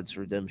in God's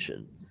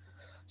redemption.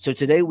 So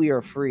today we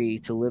are free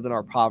to live in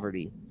our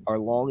poverty, our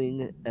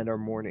longing, and our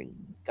mourning.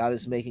 God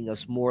is making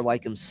us more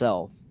like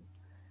himself,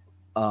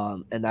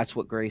 and that's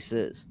what grace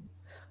is.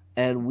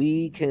 And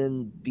we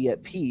can be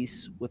at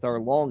peace with our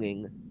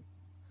longing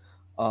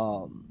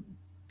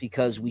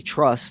because we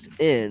trust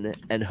in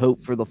and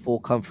hope for the full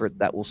comfort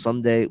that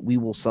we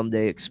will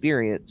someday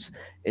experience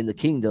in the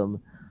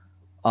kingdom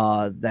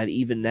that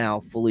even now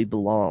fully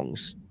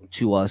belongs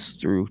to us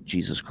through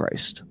Jesus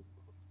Christ.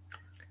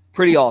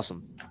 Pretty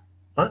awesome.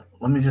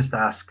 Let me just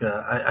ask.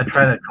 I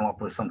try to come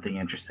up with something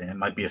interesting. It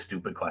might be a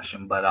stupid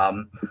question, but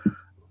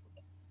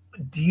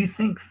do you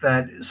think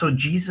that so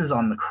Jesus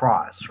on the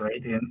cross,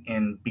 right,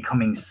 in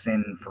becoming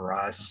sin for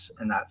us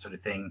and that sort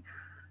of thing,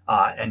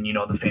 and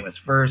the famous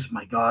verse,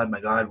 my God,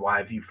 why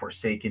have you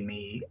forsaken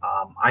me?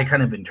 I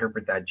kind of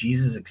interpret that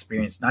Jesus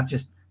experienced not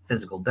just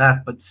physical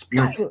death, but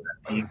spiritual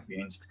death. He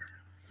experienced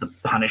the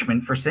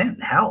punishment for sin,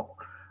 hell,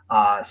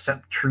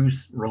 true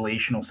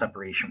relational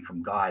separation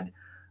from God.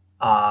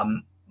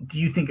 Do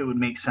you think it would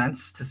make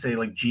sense to say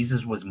like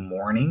Jesus was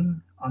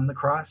mourning on the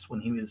cross when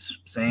he was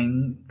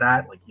saying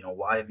that, like,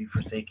 why have you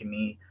forsaken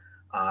me?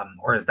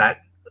 Or is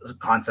that a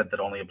concept that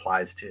only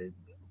applies to,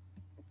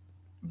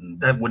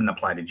 that wouldn't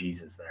apply to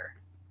Jesus there?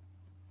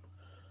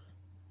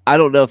 I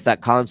don't know if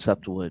that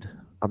concept would.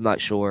 I'm not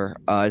sure.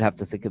 I'd have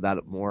to think about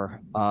it more.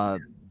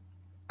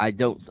 I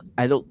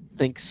don't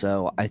think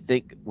so. I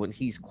think when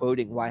he's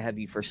quoting, why have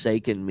you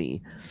forsaken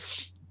me?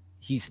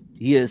 He's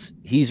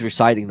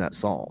reciting that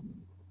psalm.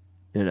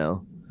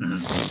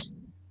 Mm-hmm.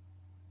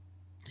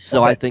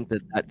 So okay. I think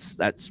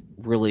that's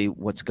really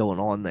what's going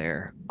on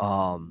there.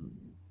 I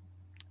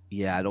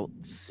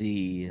don't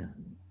see.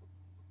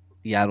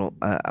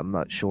 I'm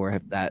not sure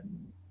if that.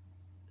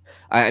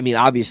 I mean,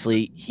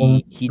 obviously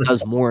he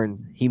does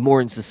mourn. He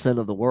mourns the sin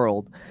of the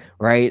world,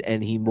 right?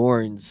 And he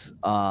mourns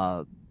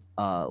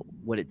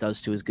what it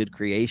does to his good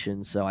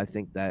creation. So I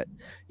think that,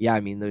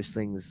 those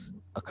things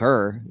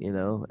occur,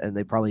 and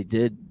they probably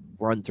did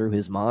run through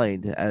his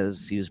mind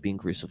as he was being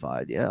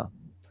crucified. Yeah.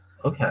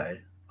 Okay.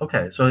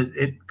 So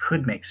it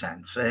could make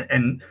sense.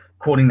 And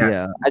quoting that.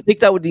 Yeah. I think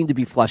that would need to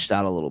be fleshed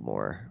out a little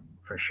more.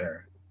 For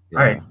sure. Yeah.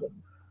 All right.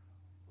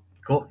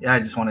 Cool. Yeah. I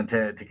just wanted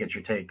to get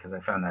your take because I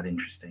found that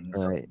interesting.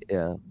 So. Right.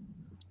 Yeah.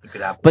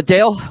 But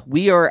Dale,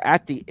 we are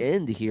at the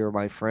end here,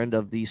 my friend,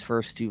 of these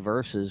first two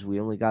verses.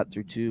 We only got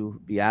through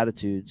 2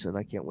 Beatitudes, and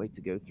I can't wait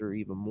to go through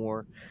even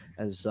more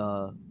as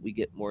we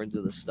get more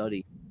into the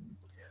study.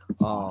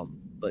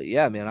 But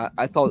yeah, man,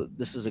 I thought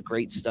this is a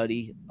great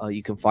study.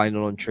 You can find it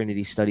on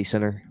Trinity Study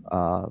Center.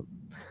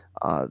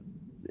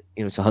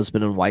 It's a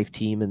husband and wife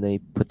team, and they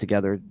put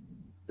together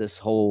this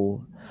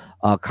whole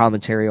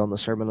commentary on the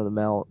Sermon on the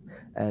Mount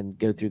and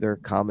go through their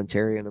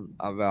commentary. And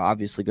I'm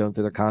obviously going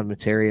through their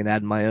commentary and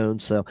adding my own.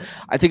 So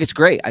I think it's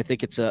great. I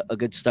think it's a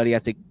good study. I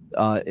think,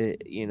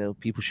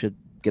 people should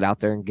get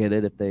out there and get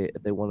it if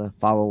they want to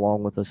follow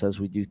along with us as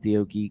we do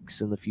Theo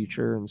Geeks in the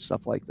future and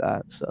stuff like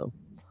that. So.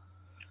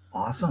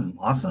 Awesome.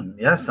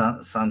 Yeah,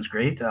 sounds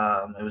great.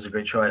 It was a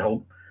great show. I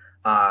hope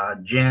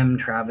Jim,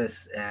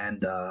 Travis,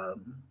 and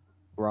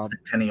Rob.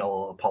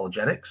 Centennial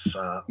Apologetics.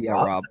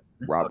 Rob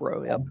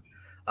Rowe. Yep.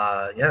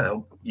 I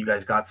hope you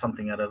guys got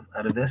something out of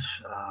this.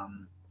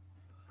 Other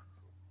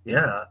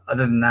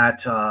than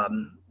that,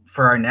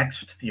 for our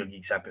next Theo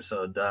Geeks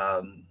episode,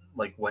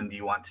 when do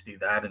you want to do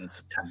that in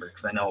September?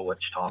 Because I know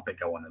which topic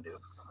I want to do.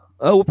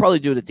 Oh, we'll probably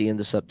do it at the end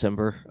of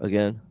September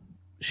again.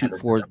 Shoot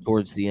forward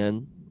towards the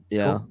end.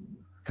 Yeah. Cool.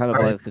 Kind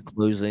of like a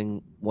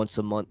closing once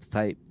a month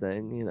type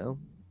thing,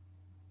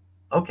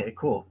 Okay,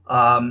 cool.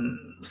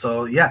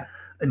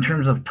 In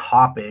terms of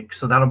topic,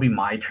 so that'll be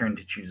my turn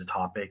to choose a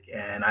topic.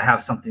 And I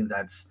have something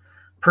that's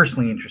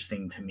personally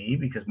interesting to me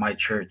because my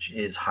church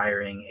is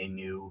hiring a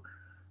new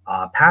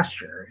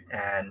pastor,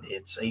 and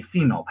it's a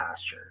female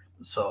pastor.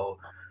 So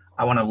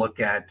I want to look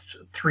at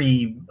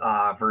 3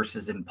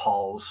 verses in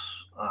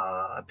Paul's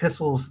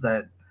epistles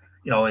that,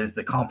 is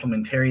the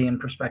complementarian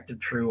perspective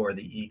true or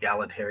the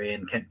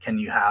egalitarian? Can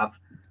you have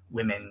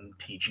women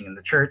teaching in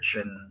the church?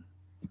 And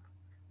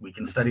we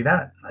can study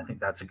that. I think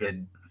that's a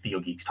good Theo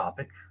Geeks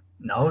topic.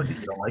 No, you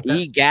don't like that?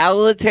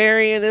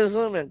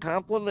 Egalitarianism and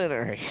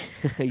complementary.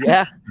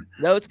 Yeah.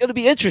 No, it's going to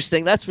be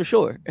interesting. That's for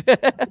sure.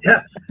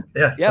 Yeah.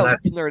 Yeah, so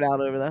we can nerd out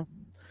over that.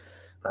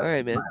 All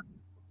right, man.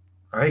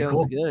 All right, Sounds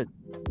cool. Good.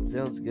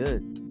 Sounds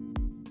good.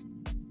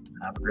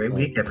 Have a great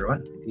week,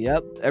 everyone.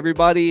 Yep.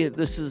 Everybody,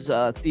 this is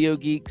Theo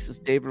Geeks. It's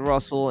David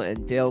Russell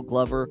and Dale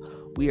Glover.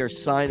 We are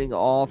signing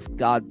off.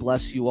 God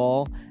bless you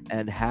all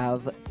and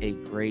have a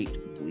great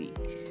week.